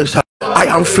more delays. I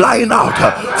am flying out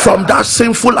from that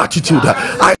sinful attitude.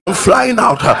 I am flying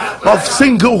out of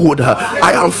singlehood.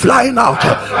 I am flying out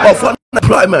of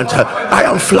unemployment. I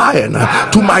am flying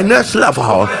to my next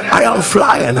level. I am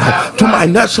flying to my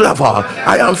next level.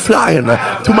 I am flying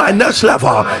to my next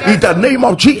level in the name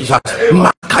of Jesus.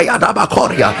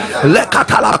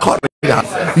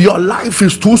 Your life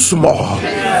is too small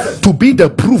to be the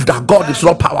proof that God is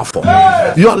not powerful.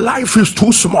 Your life is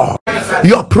too small.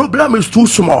 Your problem is too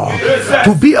small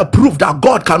to be a proof that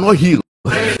God cannot heal.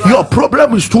 Your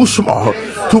problem is too small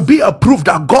to be a proof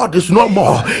that God is no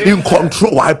more in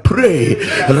control. I pray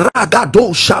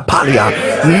Ragado Shapalia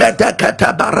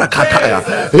Medekete Barakataya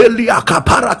Elia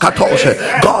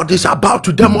Kaparakatoshe. God is about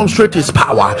to demonstrate his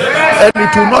power, and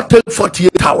it will not take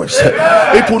 48 hours.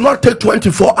 It will not take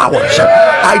 24 hours.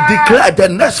 I declare the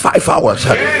next 5 hours,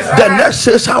 the next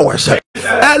 6 hours,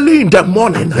 early in the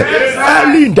morning,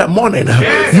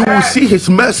 you will see his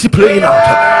mercy playing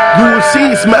out. You will see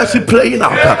his mercy playing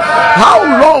out.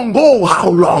 How long, oh how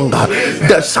long?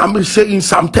 The psalmist saying in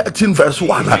Psalm 13 verse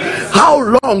 1, how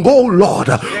long, oh Lord,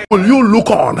 will you look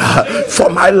on? For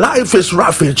my life is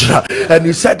ravaged. And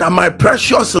he said that my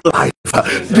precious life,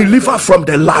 deliver from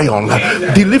the lion.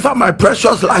 Deliver my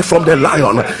precious life from the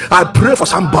lion. I pray for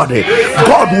somebody.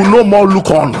 God will no more look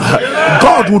on.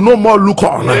 God will no more look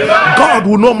on. God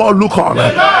will no more look on.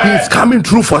 He's coming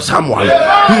through for someone.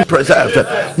 He's preserved.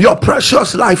 Your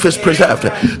precious life is preserved.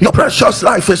 Your precious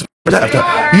life is preserved.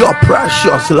 Your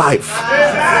precious life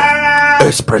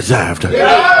is preserved.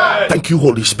 Thank you,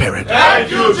 Holy Spirit.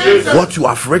 Thank you, Jesus. What you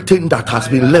have written that has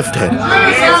been lifted,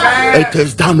 it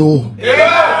is done. Oh,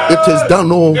 it is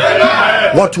done. Oh,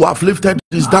 what you have lifted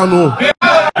is done. Oh,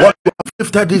 what you have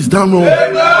lifted is done. Oh,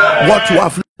 what you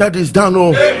have lifted is done.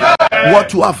 Oh,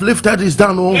 what you have lifted is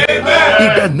done. Oh,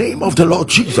 in the name of the Lord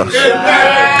Jesus.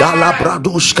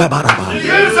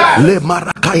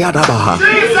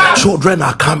 Children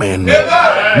are coming.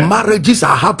 Marriages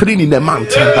are happening in a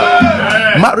month.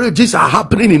 Marriages are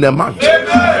happening in a month.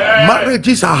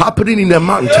 Marriages are happening in a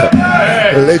month.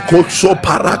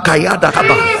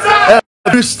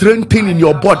 Every strengthening in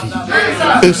your body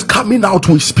is coming out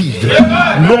with speed.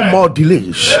 No more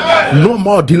delays. No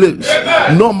more delays.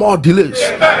 No more delays.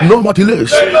 No more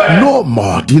delays. No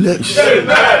more delays.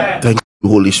 Thank you,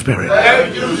 Holy Spirit.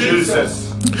 Thank you,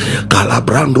 Jesus.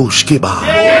 Kalabrando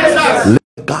Skiba.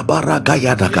 Kabara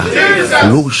Gayadaka,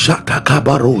 Lushata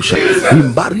Kabarosha,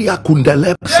 Imbaria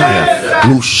Kundelebsaya,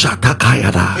 Lushata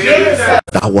Kayada.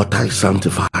 That water is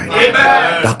sanctified.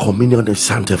 That communion is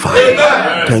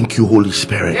sanctified. Thank you, Holy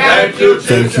Spirit.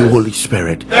 Thank you, Holy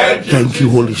Spirit. Thank you,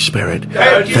 Holy Spirit.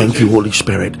 Thank you, Holy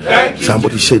Spirit.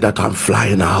 Somebody say that I'm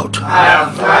flying out.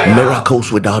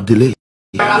 Miracles without delay.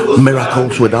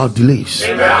 Miracles without delays.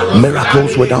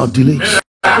 Miracles without delays.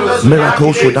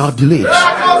 Miracles without delays.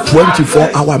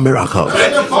 24-hour miracles.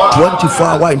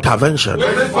 24-hour intervention.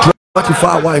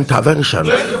 24-hour intervention.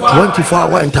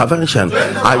 24-hour intervention.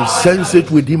 I sense it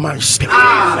within my spirit.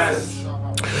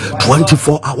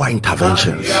 24-hour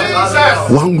interventions.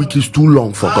 1 week is too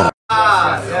long for God.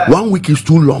 1 week is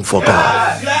too long for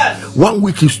God. 1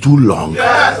 week is too long.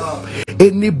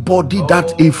 Anybody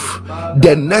that if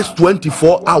the next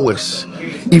 24 hours,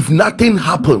 if nothing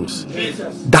happens,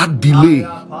 that delay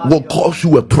will cause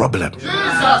you a problem.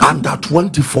 Under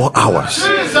 24 hours,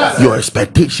 your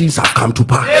expectations have come to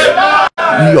pass.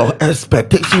 Your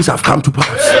expectations have come to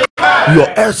pass. Your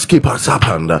escape has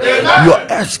happened. Your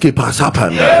escape has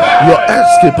happened. Your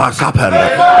escape has happened.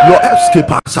 Your escape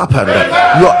has happened.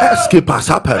 Your escape has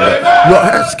happened. Your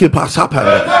escape has happened.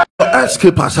 Your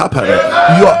escape has happened.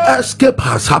 Your escape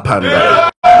has happened.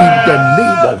 In the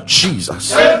name of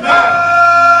Jesus.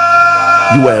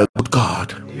 You are a good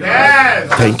God.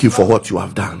 Thank you for what you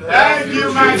have done.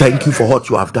 Thank you for what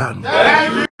you have done.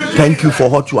 Thank you for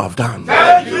what you have done.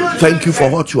 Thank you for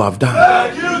what you have done.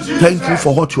 Thank you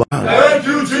for what you have done. Thank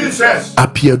you, Jesus.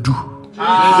 Appear do.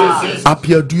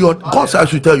 Appear do. God says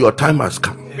to tell your time has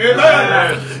come.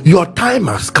 Amen. Your time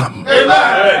has come.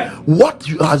 Amen. What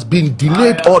has been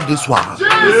delayed all this while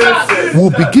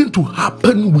will begin to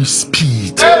happen with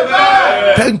speed.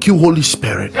 Amen. Thank you, Holy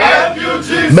Spirit. Thank you,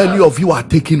 Jesus. Many of you are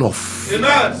taking off.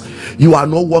 Amen. You are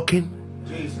not walking.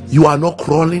 You are not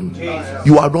crawling.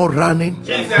 You are not running.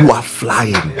 You are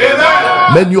flying.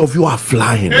 Amen. Many of you are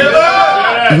flying.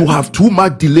 Amen. You have too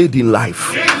much delayed in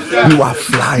life. You are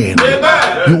flying.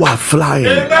 Amen. You are flying.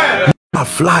 Amen. You are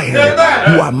flying.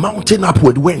 Amen. You are mounting up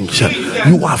with wings.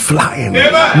 You are flying.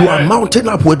 Amen. You are mounting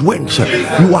up with wings.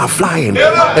 You are flying.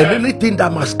 Amen. And anything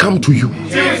that must come to you,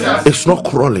 it's not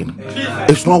crawling.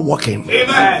 It's not walking.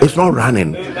 Amen. It's not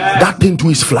running. That thing too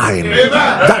is flying. Amen.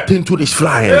 That thing too is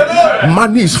flying. Amen.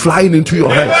 Money is flying into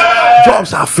your hands.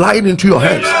 Jobs are flying into your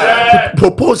hands.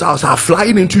 Proposals are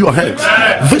flying into your hands.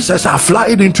 Visas are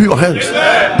flying into your hands.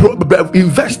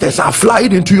 Investors are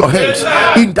flying into your hands.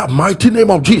 In the mighty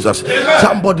name of Jesus.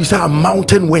 Somebody say, I'm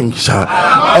mountain wings,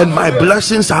 and my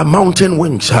blessings are mountain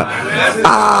wings.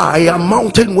 I am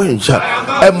mountain wings,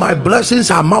 and my blessings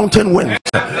are mountain wings.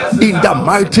 In the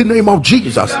mighty name of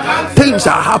Jesus. Things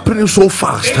are happening so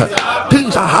fast.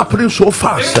 Things are happening so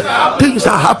fast. Things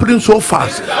are happening so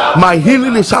fast. My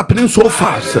healing is happening so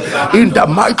fast. In the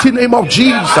mighty name of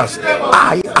Jesus.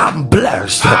 I am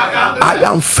blessed. I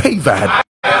am favored.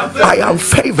 I am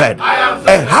favored.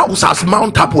 A house has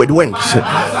mounted up with wings,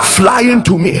 flying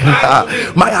to me.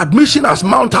 My admission has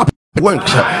mounted up with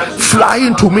wings,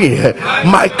 flying to me.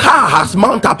 My car has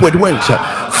mounted up with wings,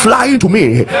 flying to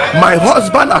me. My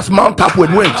husband has mounted up with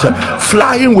wings,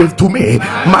 flying with to me.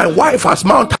 My wife has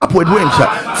mounted up with wings,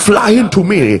 flying to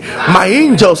me. My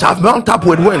angels have mounted up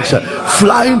with wings,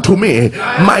 flying to me.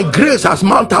 My grace has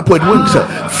mounted up with wings,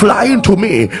 flying to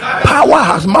me. Power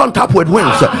has mounted up with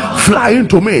wings, flying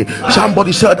to me.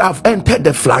 Somebody said, I've entered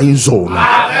the flying zone.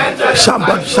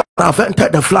 Somebody said, I've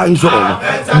entered the flying zone.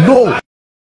 No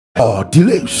or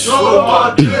delays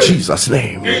in Jesus'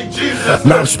 name.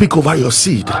 Now speak over your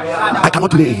seed. I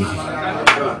cannot delay.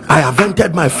 I have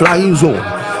entered my flying zone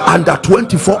under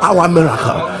 24-hour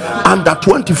miracle. Under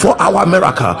 24-hour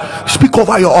miracle. Speak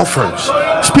over your offerings.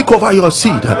 Speak over your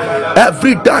seed.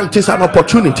 Every day it is an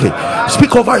opportunity.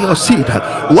 Speak over your seed.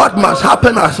 What must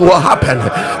happen as will happen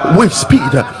with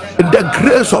speed. The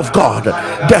grace of God,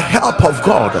 the help of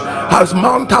God has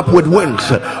mounted up with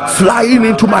wings, flying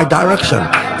into my direction,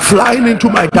 flying into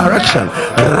my direction.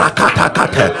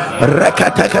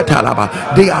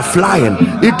 They are flying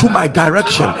into my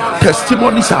direction.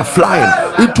 Testimonies are flying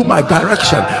into my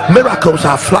direction. Miracles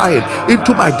are flying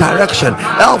into my direction.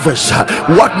 Elvis,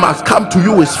 what must come to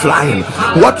you is flying.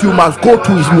 What you must go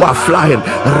to is you are flying.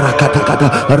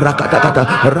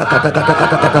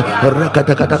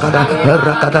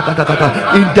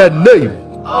 In the name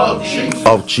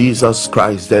of Jesus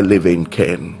Christ, the living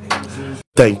King.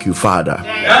 Thank you, Father.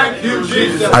 Thank you,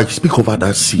 Jesus. I speak over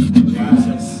that seed.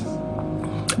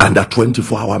 Under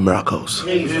 24-hour miracles.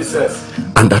 Jesus.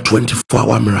 Under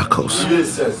 24-hour miracles.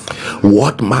 Jesus.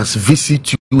 What must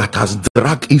visit you that has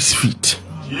dragged his feet?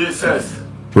 Jesus.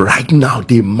 Right now,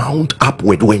 they mount up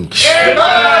with wings.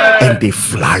 Amen. And they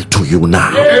fly to you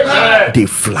now. Amen. They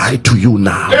fly to you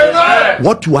now. Amen.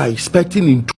 What you are expecting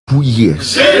in 2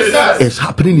 years Jesus. is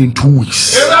happening in 2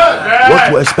 weeks. Amen. What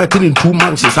you are expecting in 2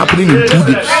 months is happening in 2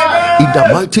 days. In the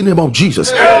mighty name of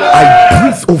Jesus, I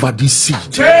breathe over this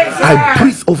seed. I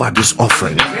breathe over this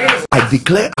offering. I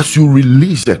declare as you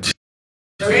release it,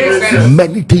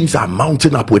 many things are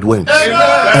mounting up with wings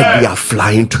and they are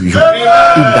flying to you in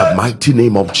the mighty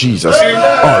name of Jesus. All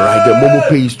right, the Momo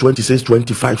pay is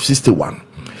 262561.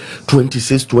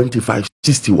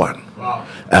 262561.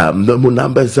 The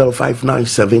number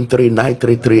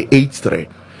 0597393383.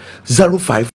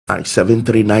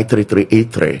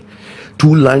 0597393383.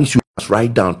 2 lines you must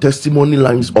write down: testimony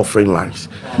lines, offering lines,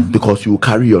 because you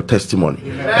carry your testimony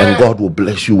and God will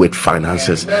bless you with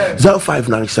finances.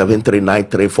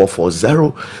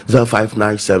 0597393440,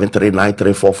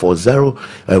 0597393440,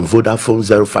 and Vodafone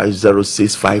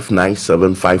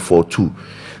 0506597542,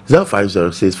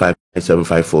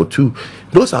 0506597542.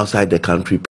 Those outside the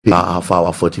country are our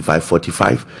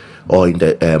 4545, or in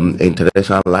the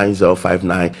international line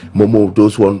 059 Momo.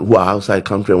 Those one who are outside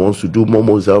country and wants to do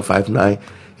Momo 059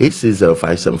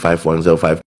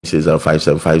 860575105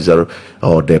 05750,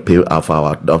 or the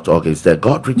payalpha.org is there.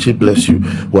 God richly bless you.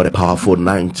 What a powerful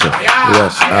night.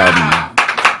 Yes.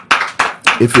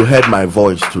 If you heard my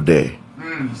voice today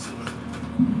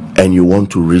and you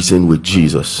want to reason with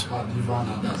Jesus,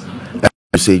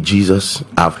 you say, Jesus,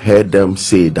 I've heard them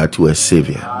say that you are a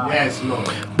savior, Yes, Lord.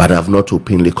 but I've not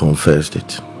openly confessed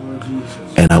it,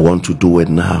 and I want to do it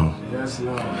now. Yes,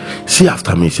 Lord. See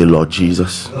after me, say, Lord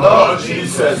Jesus. Lord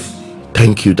Jesus.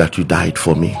 Thank you that you died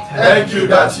for me. Thank you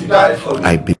that you died for me.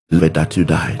 I believe that you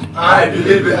died. I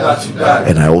believe that you died.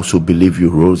 And I also believe you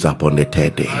rose up on the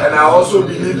third day. And I also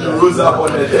believe you rose up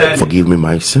on the third day. Forgive me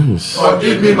my sins.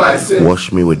 Forgive me my sins.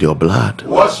 Wash me with your blood.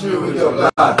 Wash me with your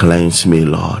blood. Cleanse me,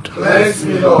 Lord. Cleanse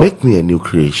me, Lord. Make me a new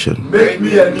creation. Make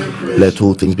me a new creation. Let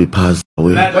all things be passed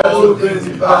away. Let all things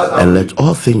be passed away. And let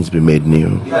all things be made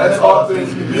new. Let all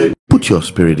things be made. Put your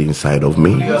spirit inside of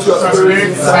me. Put your spirit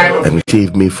inside of me. And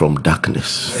save me from darkness.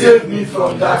 Save me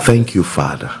from darkness. Thank you,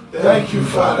 Father. Thank you,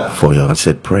 Father, for your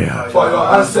answered prayer. for your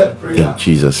answered prayer. In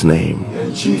Jesus' name.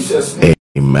 In Jesus' name.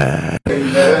 Amen.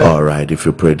 Amen. All right, if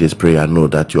you pray this prayer, know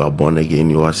that you are born again,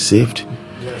 you are saved.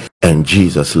 And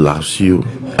Jesus loves you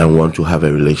and wants to have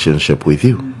a relationship with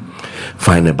you.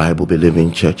 Find a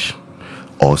Bible-believing church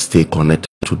or stay connected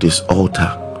to this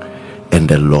altar, and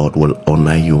the Lord will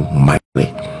honor you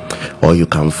mightily. Or you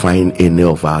can find any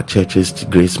of our churches,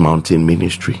 Grace Mountain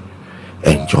Ministry,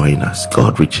 and join us.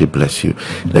 God richly bless you.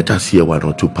 Let us hear one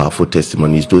or two powerful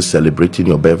testimonies. Those celebrating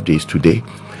your birthdays today,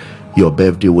 your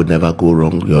birthday will never go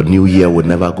wrong. Your new year will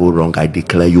never go wrong. I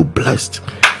declare you blessed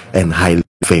and highly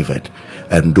favored.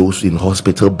 And those in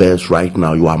hospital beds right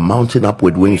now, you are mounting up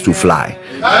with wings to fly.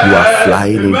 You are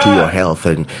flying into your health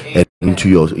and into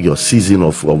your season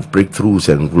of breakthroughs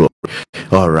and glory.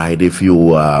 All right, if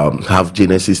you have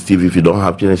Genesis TV, if you don't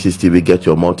have Genesis TV, get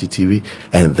your multi TV,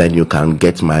 and then you can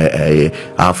get my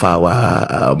half hour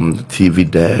TV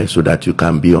there, so that you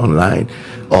can be online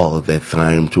all the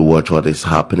time to watch what is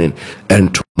happening.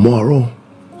 And tomorrow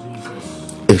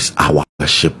is our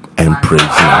worship and praise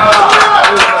night.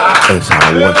 It's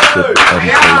our worship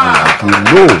and praise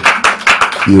night.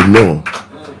 You know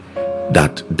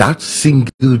that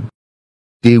single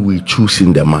day we choose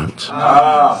in the month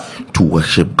to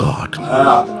worship God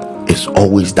is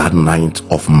always that night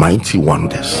of mighty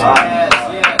wonders.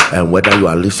 And whether you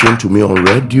are listening to me on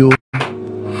radio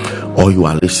or you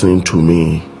are listening to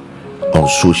me on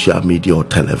social media or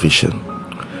television,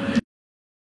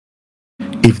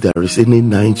 if there is any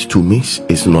night to miss,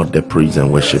 it's not the praise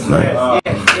and worship night.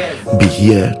 Be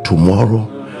here tomorrow.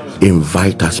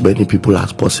 Invite as many people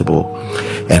as possible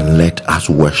and let us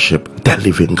worship the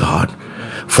living God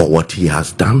for what he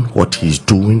has done, what he's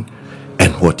doing,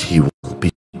 and what he will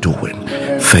be doing.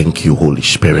 Thank you, Holy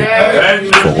Spirit,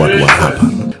 for what will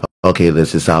happen. Okay,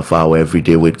 this is Alpha Hour Every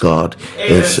Day with God.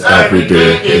 It's every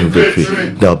day in victory.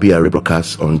 There'll be a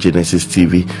rebroadcast on Genesis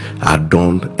TV at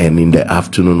dawn and in the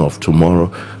afternoon of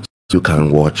tomorrow. You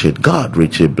can watch it. God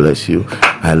richly bless you.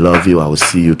 I love you. I will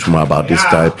see you tomorrow about this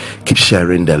time. Keep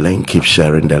sharing the link. Keep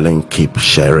sharing the link. Keep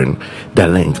sharing the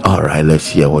link. All right, let's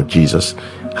hear what Jesus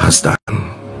has done.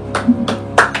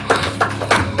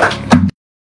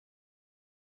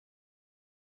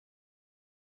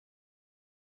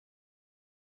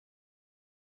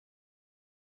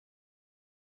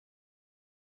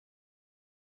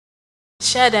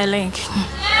 Share the link.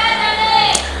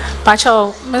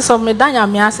 Pacho, me danya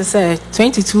me say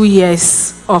 22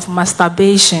 years of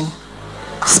masturbation,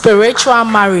 spiritual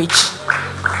marriage.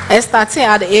 I started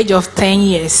at the age of 10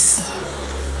 years.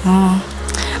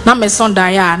 Na me son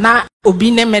daya na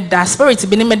obi ne me da spirit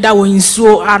bi ne me da wo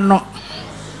nsuo ano.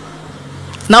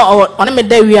 Na one me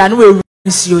da wi anu we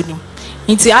nsuo ni.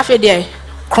 Nti afi de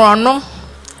krono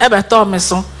e be to me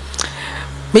so.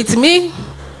 Mitimi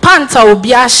panta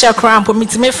obi a hye krampo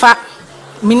mitimi fa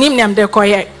minim nem de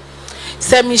koye.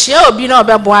 Se mi hye obi na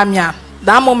obebo amia.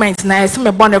 That moment na ese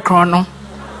me bone krono.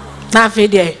 Na afi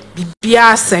de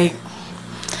bibia say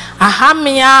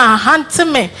ahamia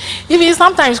hanteme. Even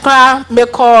sometimes cry me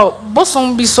call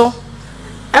bosom biso.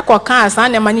 Eko kan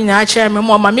san nema ni na chere me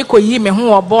mo ma me ko yi me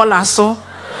ho obola so.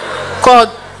 Called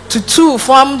to two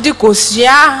form di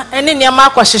kosia ene nema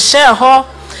akwahye ho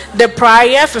the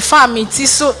prayer for family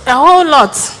so a whole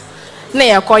lot. Na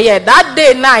yekoye that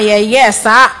day na yes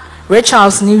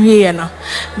Rachel's new year no.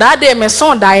 That day me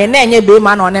son die na enye be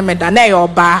ma na one me da na ye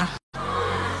oba.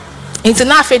 Into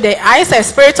na fe the I say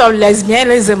spirit of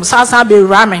lesbianism so be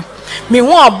ramming. Me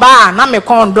won oba na me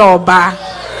kon do oba.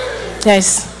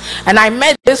 Yes. And I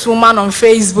met this woman on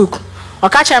Facebook.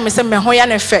 Okacha me say me ho ya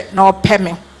ne fe na ope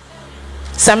me.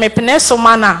 Say me pene so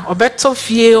mana obeto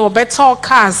fie obeto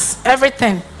cars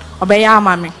everything obeya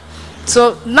ama me.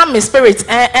 So na me spirit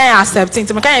accepting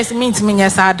to me can you mean to me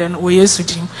yes I don't we used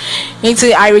to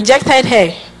into I rejected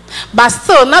her. But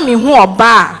still na me who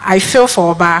oba I feel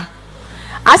for oba.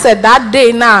 I said that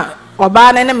day now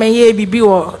oba na me ye bibi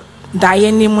o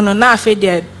daye ni mu no na afi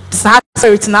de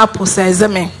spirit na possess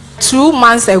me 2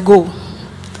 months ago.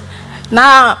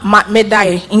 Na me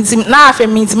die into na afi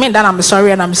me that I'm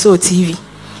sorry and I'm so TV.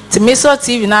 To me so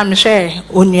TV na me share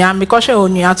onua me ko share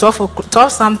onua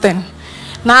 12 something.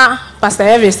 Na Pastor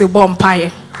Elvis the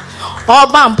bompire. All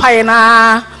bompire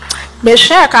na me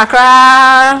share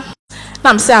kakra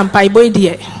na me say ampai boy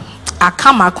die.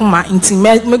 Akama kuma inti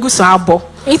me gu so abo.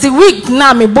 It's week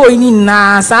na me boy ni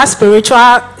na sa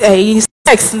spiritual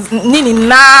sex ni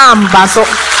na mba so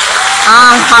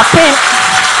happen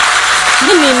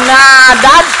ni na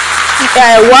that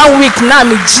 1 week na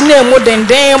me gine mo den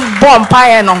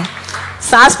bompire no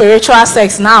sa spiritual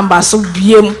sex na mba so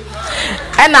biem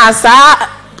and as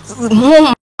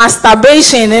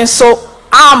masturbation and so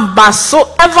amba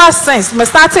so ever since me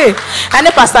started and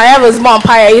the Pastor Evans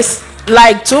bompire is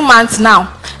like 2 months now.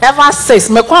 Ever since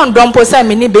me condom po say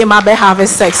me ni be ma be have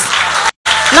sex.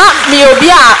 Na me obi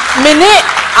a me ni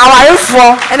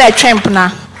awarefo and a tramp na.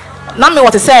 Na me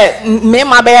what say me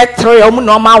ma be 3 omu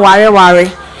no ma ware.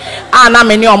 Na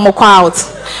me ni omo kwa out.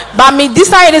 But me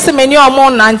decide say me ni omo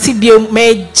nanti bi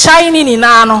me chine ni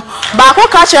na no. Ba ko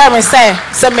ka chere me say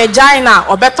me jaina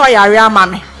obeto yare ama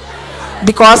me.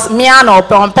 Because me ana ope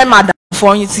madam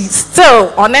for you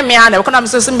still on me and I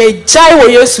say me jai wo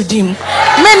Yesu dim me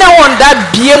na won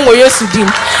that biem wo Yesu dim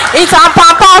it's a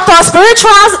papa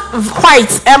spiritual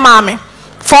fight me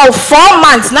for 4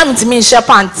 months na me share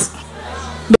pants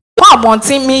kwa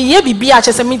bontin me ye bibia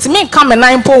che me come me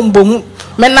nine po mbom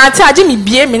me na ti age me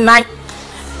bie me nine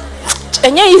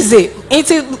enye easy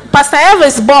it's Pastor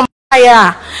Elvis bomb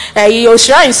ya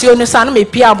insurance you no san me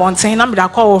pia bonten na me da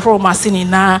call for machine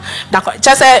na da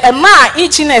just ma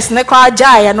itchiness ne kwa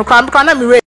jaya no kwa na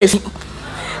me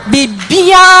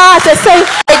bibia se say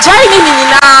jai ni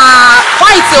na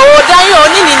white o dan yo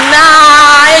ni na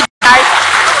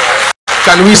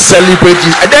Can we celebrate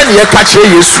this? And then you catch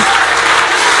Jesus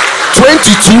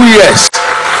 22 years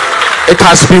it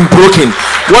has been broken.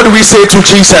 What do we say to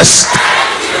Jesus?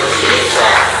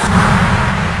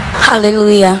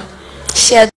 Hallelujah.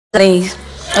 Share the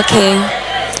okay.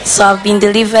 So I've been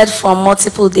delivered from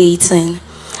multiple dating.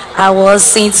 I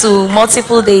was into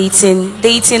multiple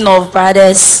dating of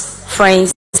brothers,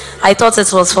 friends. I thought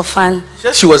it was for fun.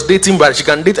 She was dating brother. She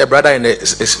can date a brother and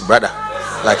his brother,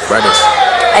 like brothers.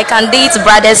 I can date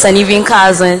brothers and even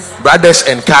cousins. Brothers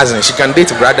and cousins. She can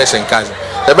date brothers and cousins.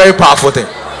 It's a very powerful thing.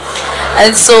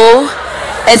 And so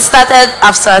it started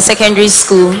after secondary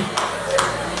school.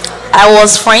 I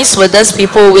was friends with these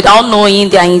people without knowing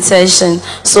their intention.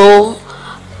 So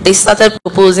they started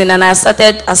proposing and I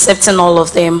started accepting all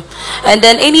of them. And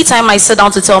then anytime I sit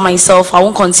down to tell myself I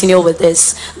won't continue with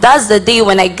this, that's the day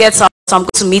when I get out, I'm going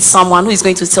to meet someone who is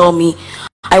going to tell me,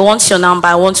 I want your number,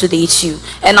 I want to date you.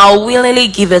 And I'll willingly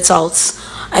give it out.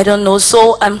 I don't know.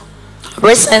 So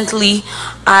recently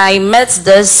I met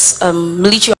this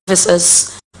military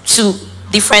officers 2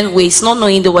 different ways, not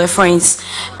knowing they were friends,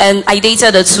 and I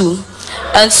dated the 2.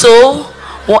 And so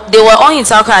they were all in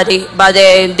Takoradi, but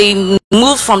they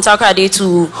moved from Takoradi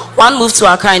to one moved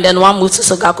to Accra and then one moved to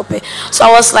Sogakope. So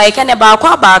I was like,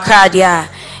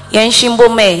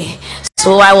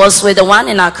 so I was with the one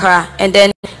in Accra, and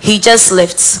then he just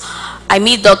left. I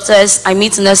meet doctors, I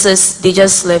meet nurses, they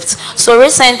just left. So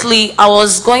recently I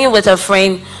was going with a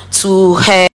friend to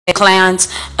her client,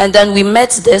 and then we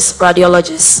met this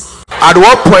radiologist. At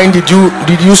what point did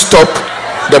you stop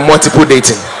the multiple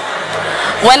dating?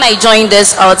 When I joined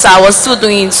this altar, I was still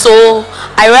doing so.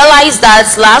 I realized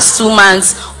that last 2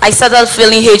 months I started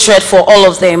feeling hatred for all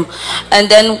of them, and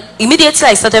then immediately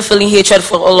I started feeling hatred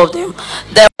for all of them.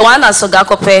 The one at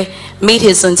Sogakope made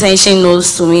his intention known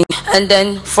to me, and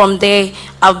then from there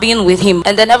I've been with him,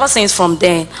 and then ever since from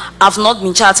there I've not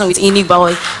been chatting with any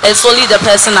boy. It's only the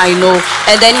person I know,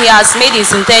 and then he has made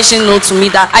his intention known to me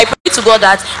that I pray to God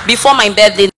that before my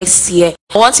birthday next year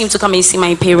I want him to come and see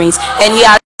my parents, and he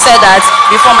has said that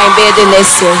before my birthday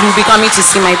next year he'll be coming to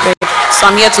see my parents. So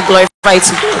I'm here to glorify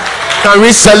to God. Can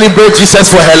we celebrate Jesus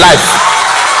for her life?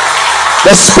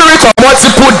 The spirit of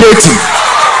multiple dating.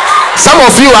 Some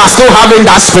of you are still having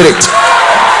that spirit.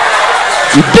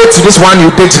 You date this one, you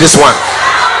date this one.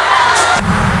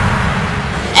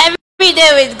 Every day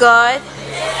with God.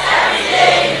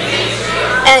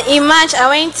 And in March, I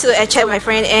went to a church with my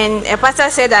friend, and a pastor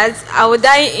said that I would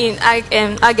die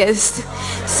in August.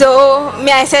 So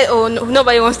I said, oh, no,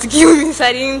 nobody wants to kill me, so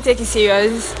I didn't take it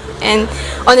serious. And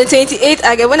on the 28th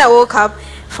August, when I woke up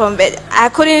from bed, I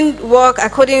couldn't walk, I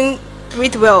couldn't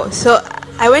breathe well. So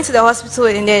I went to the hospital,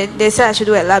 and they said I should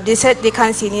do a lab. They said they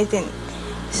can't see anything.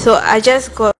 So I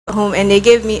just got home, and they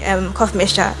gave me cough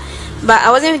mixture. But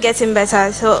I wasn't getting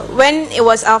better. So when it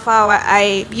was alpha hour,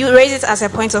 you raised it as a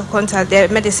point of contact, the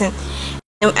medicine.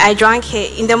 And I drank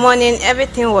it. In the morning,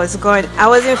 everything was gone. I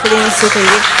wasn't feeling sick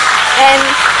again. And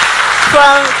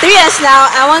from 3 years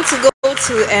now, I want to go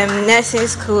to nursing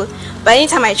school, but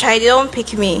anytime I try, they don't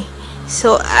pick me.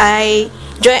 So I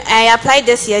applied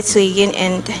this year to again,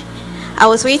 and I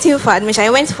was waiting for admission. I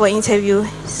went for interview,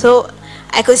 so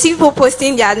I could see people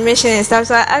posting their admission and stuff.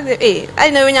 So I asked them, hey, I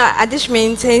know when you're admission,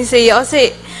 and say, also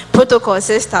protocol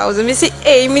sister. I was going to say,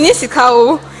 hey,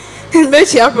 municipal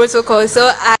protocol.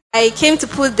 So I came to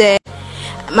put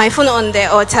my phone on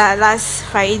the altar last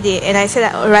Friday, and I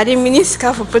said, already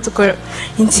municipal for protocol.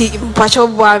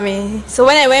 So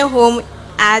when I went home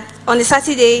on the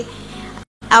Saturday,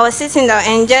 I was sitting down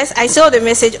and I saw the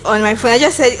message on my phone. I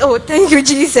just said, oh, thank you,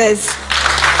 Jesus.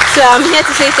 So I'm here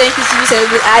to say thank you to Jesus.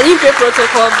 I didn't pay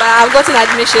protocol, but I've gotten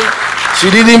admission. She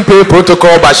didn't pay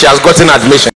protocol, but she has gotten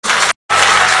admission.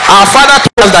 Our Father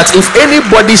told us that if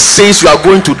anybody says you are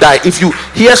going to die, if you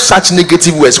hear such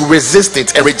negative words, resist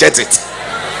it and reject it.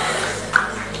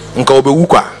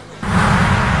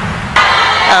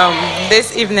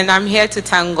 This evening I'm here to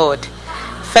thank God.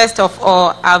 First of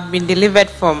all, I've been delivered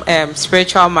from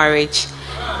spiritual marriage,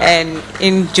 and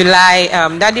in July,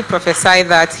 Daddy prophesied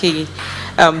that he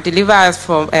delivered us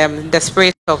from the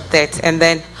spirit of death. And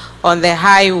then on the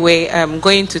highway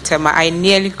going to Tema, I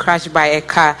nearly crashed by a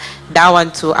car. That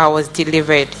one too, I was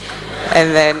delivered.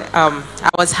 And then I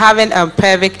was having a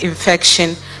pelvic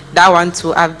infection. That one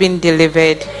too, I've been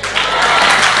delivered.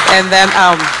 And then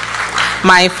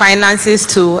my finances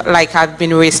too, have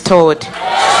been restored.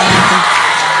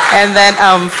 And then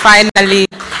finally,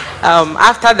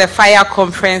 after the fire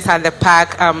conference at the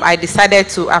park, I decided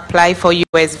to apply for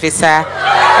US visa.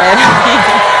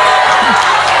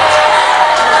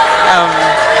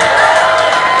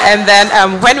 And then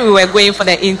when we were going for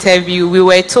the interview, we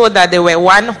were told that there were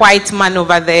one white man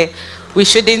over there. We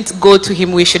shouldn't go to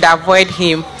him, we should avoid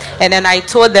him. And then I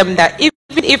told them that even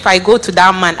if I go to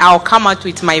that man, I'll come out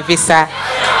with my visa.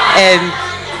 And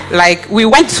we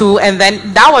went to, and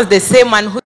then that was the same man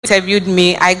who interviewed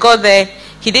me. I got there,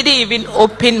 he didn't even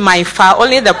open my file,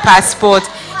 only the passport.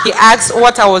 He asked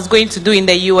what I was going to do in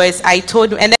the US. I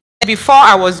told him, and then before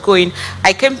I was going,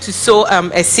 I came to sow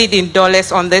a seed in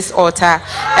dollars on this altar,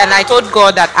 and I told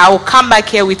God that I will come back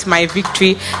here with my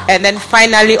victory. And then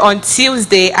finally on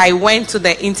Tuesday, I went to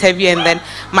the interview, and then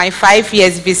my 5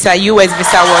 years visa, US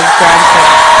visa, was granted,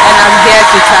 and I'm here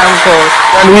to thank God.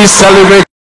 And we celebrate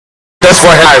this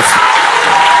for life.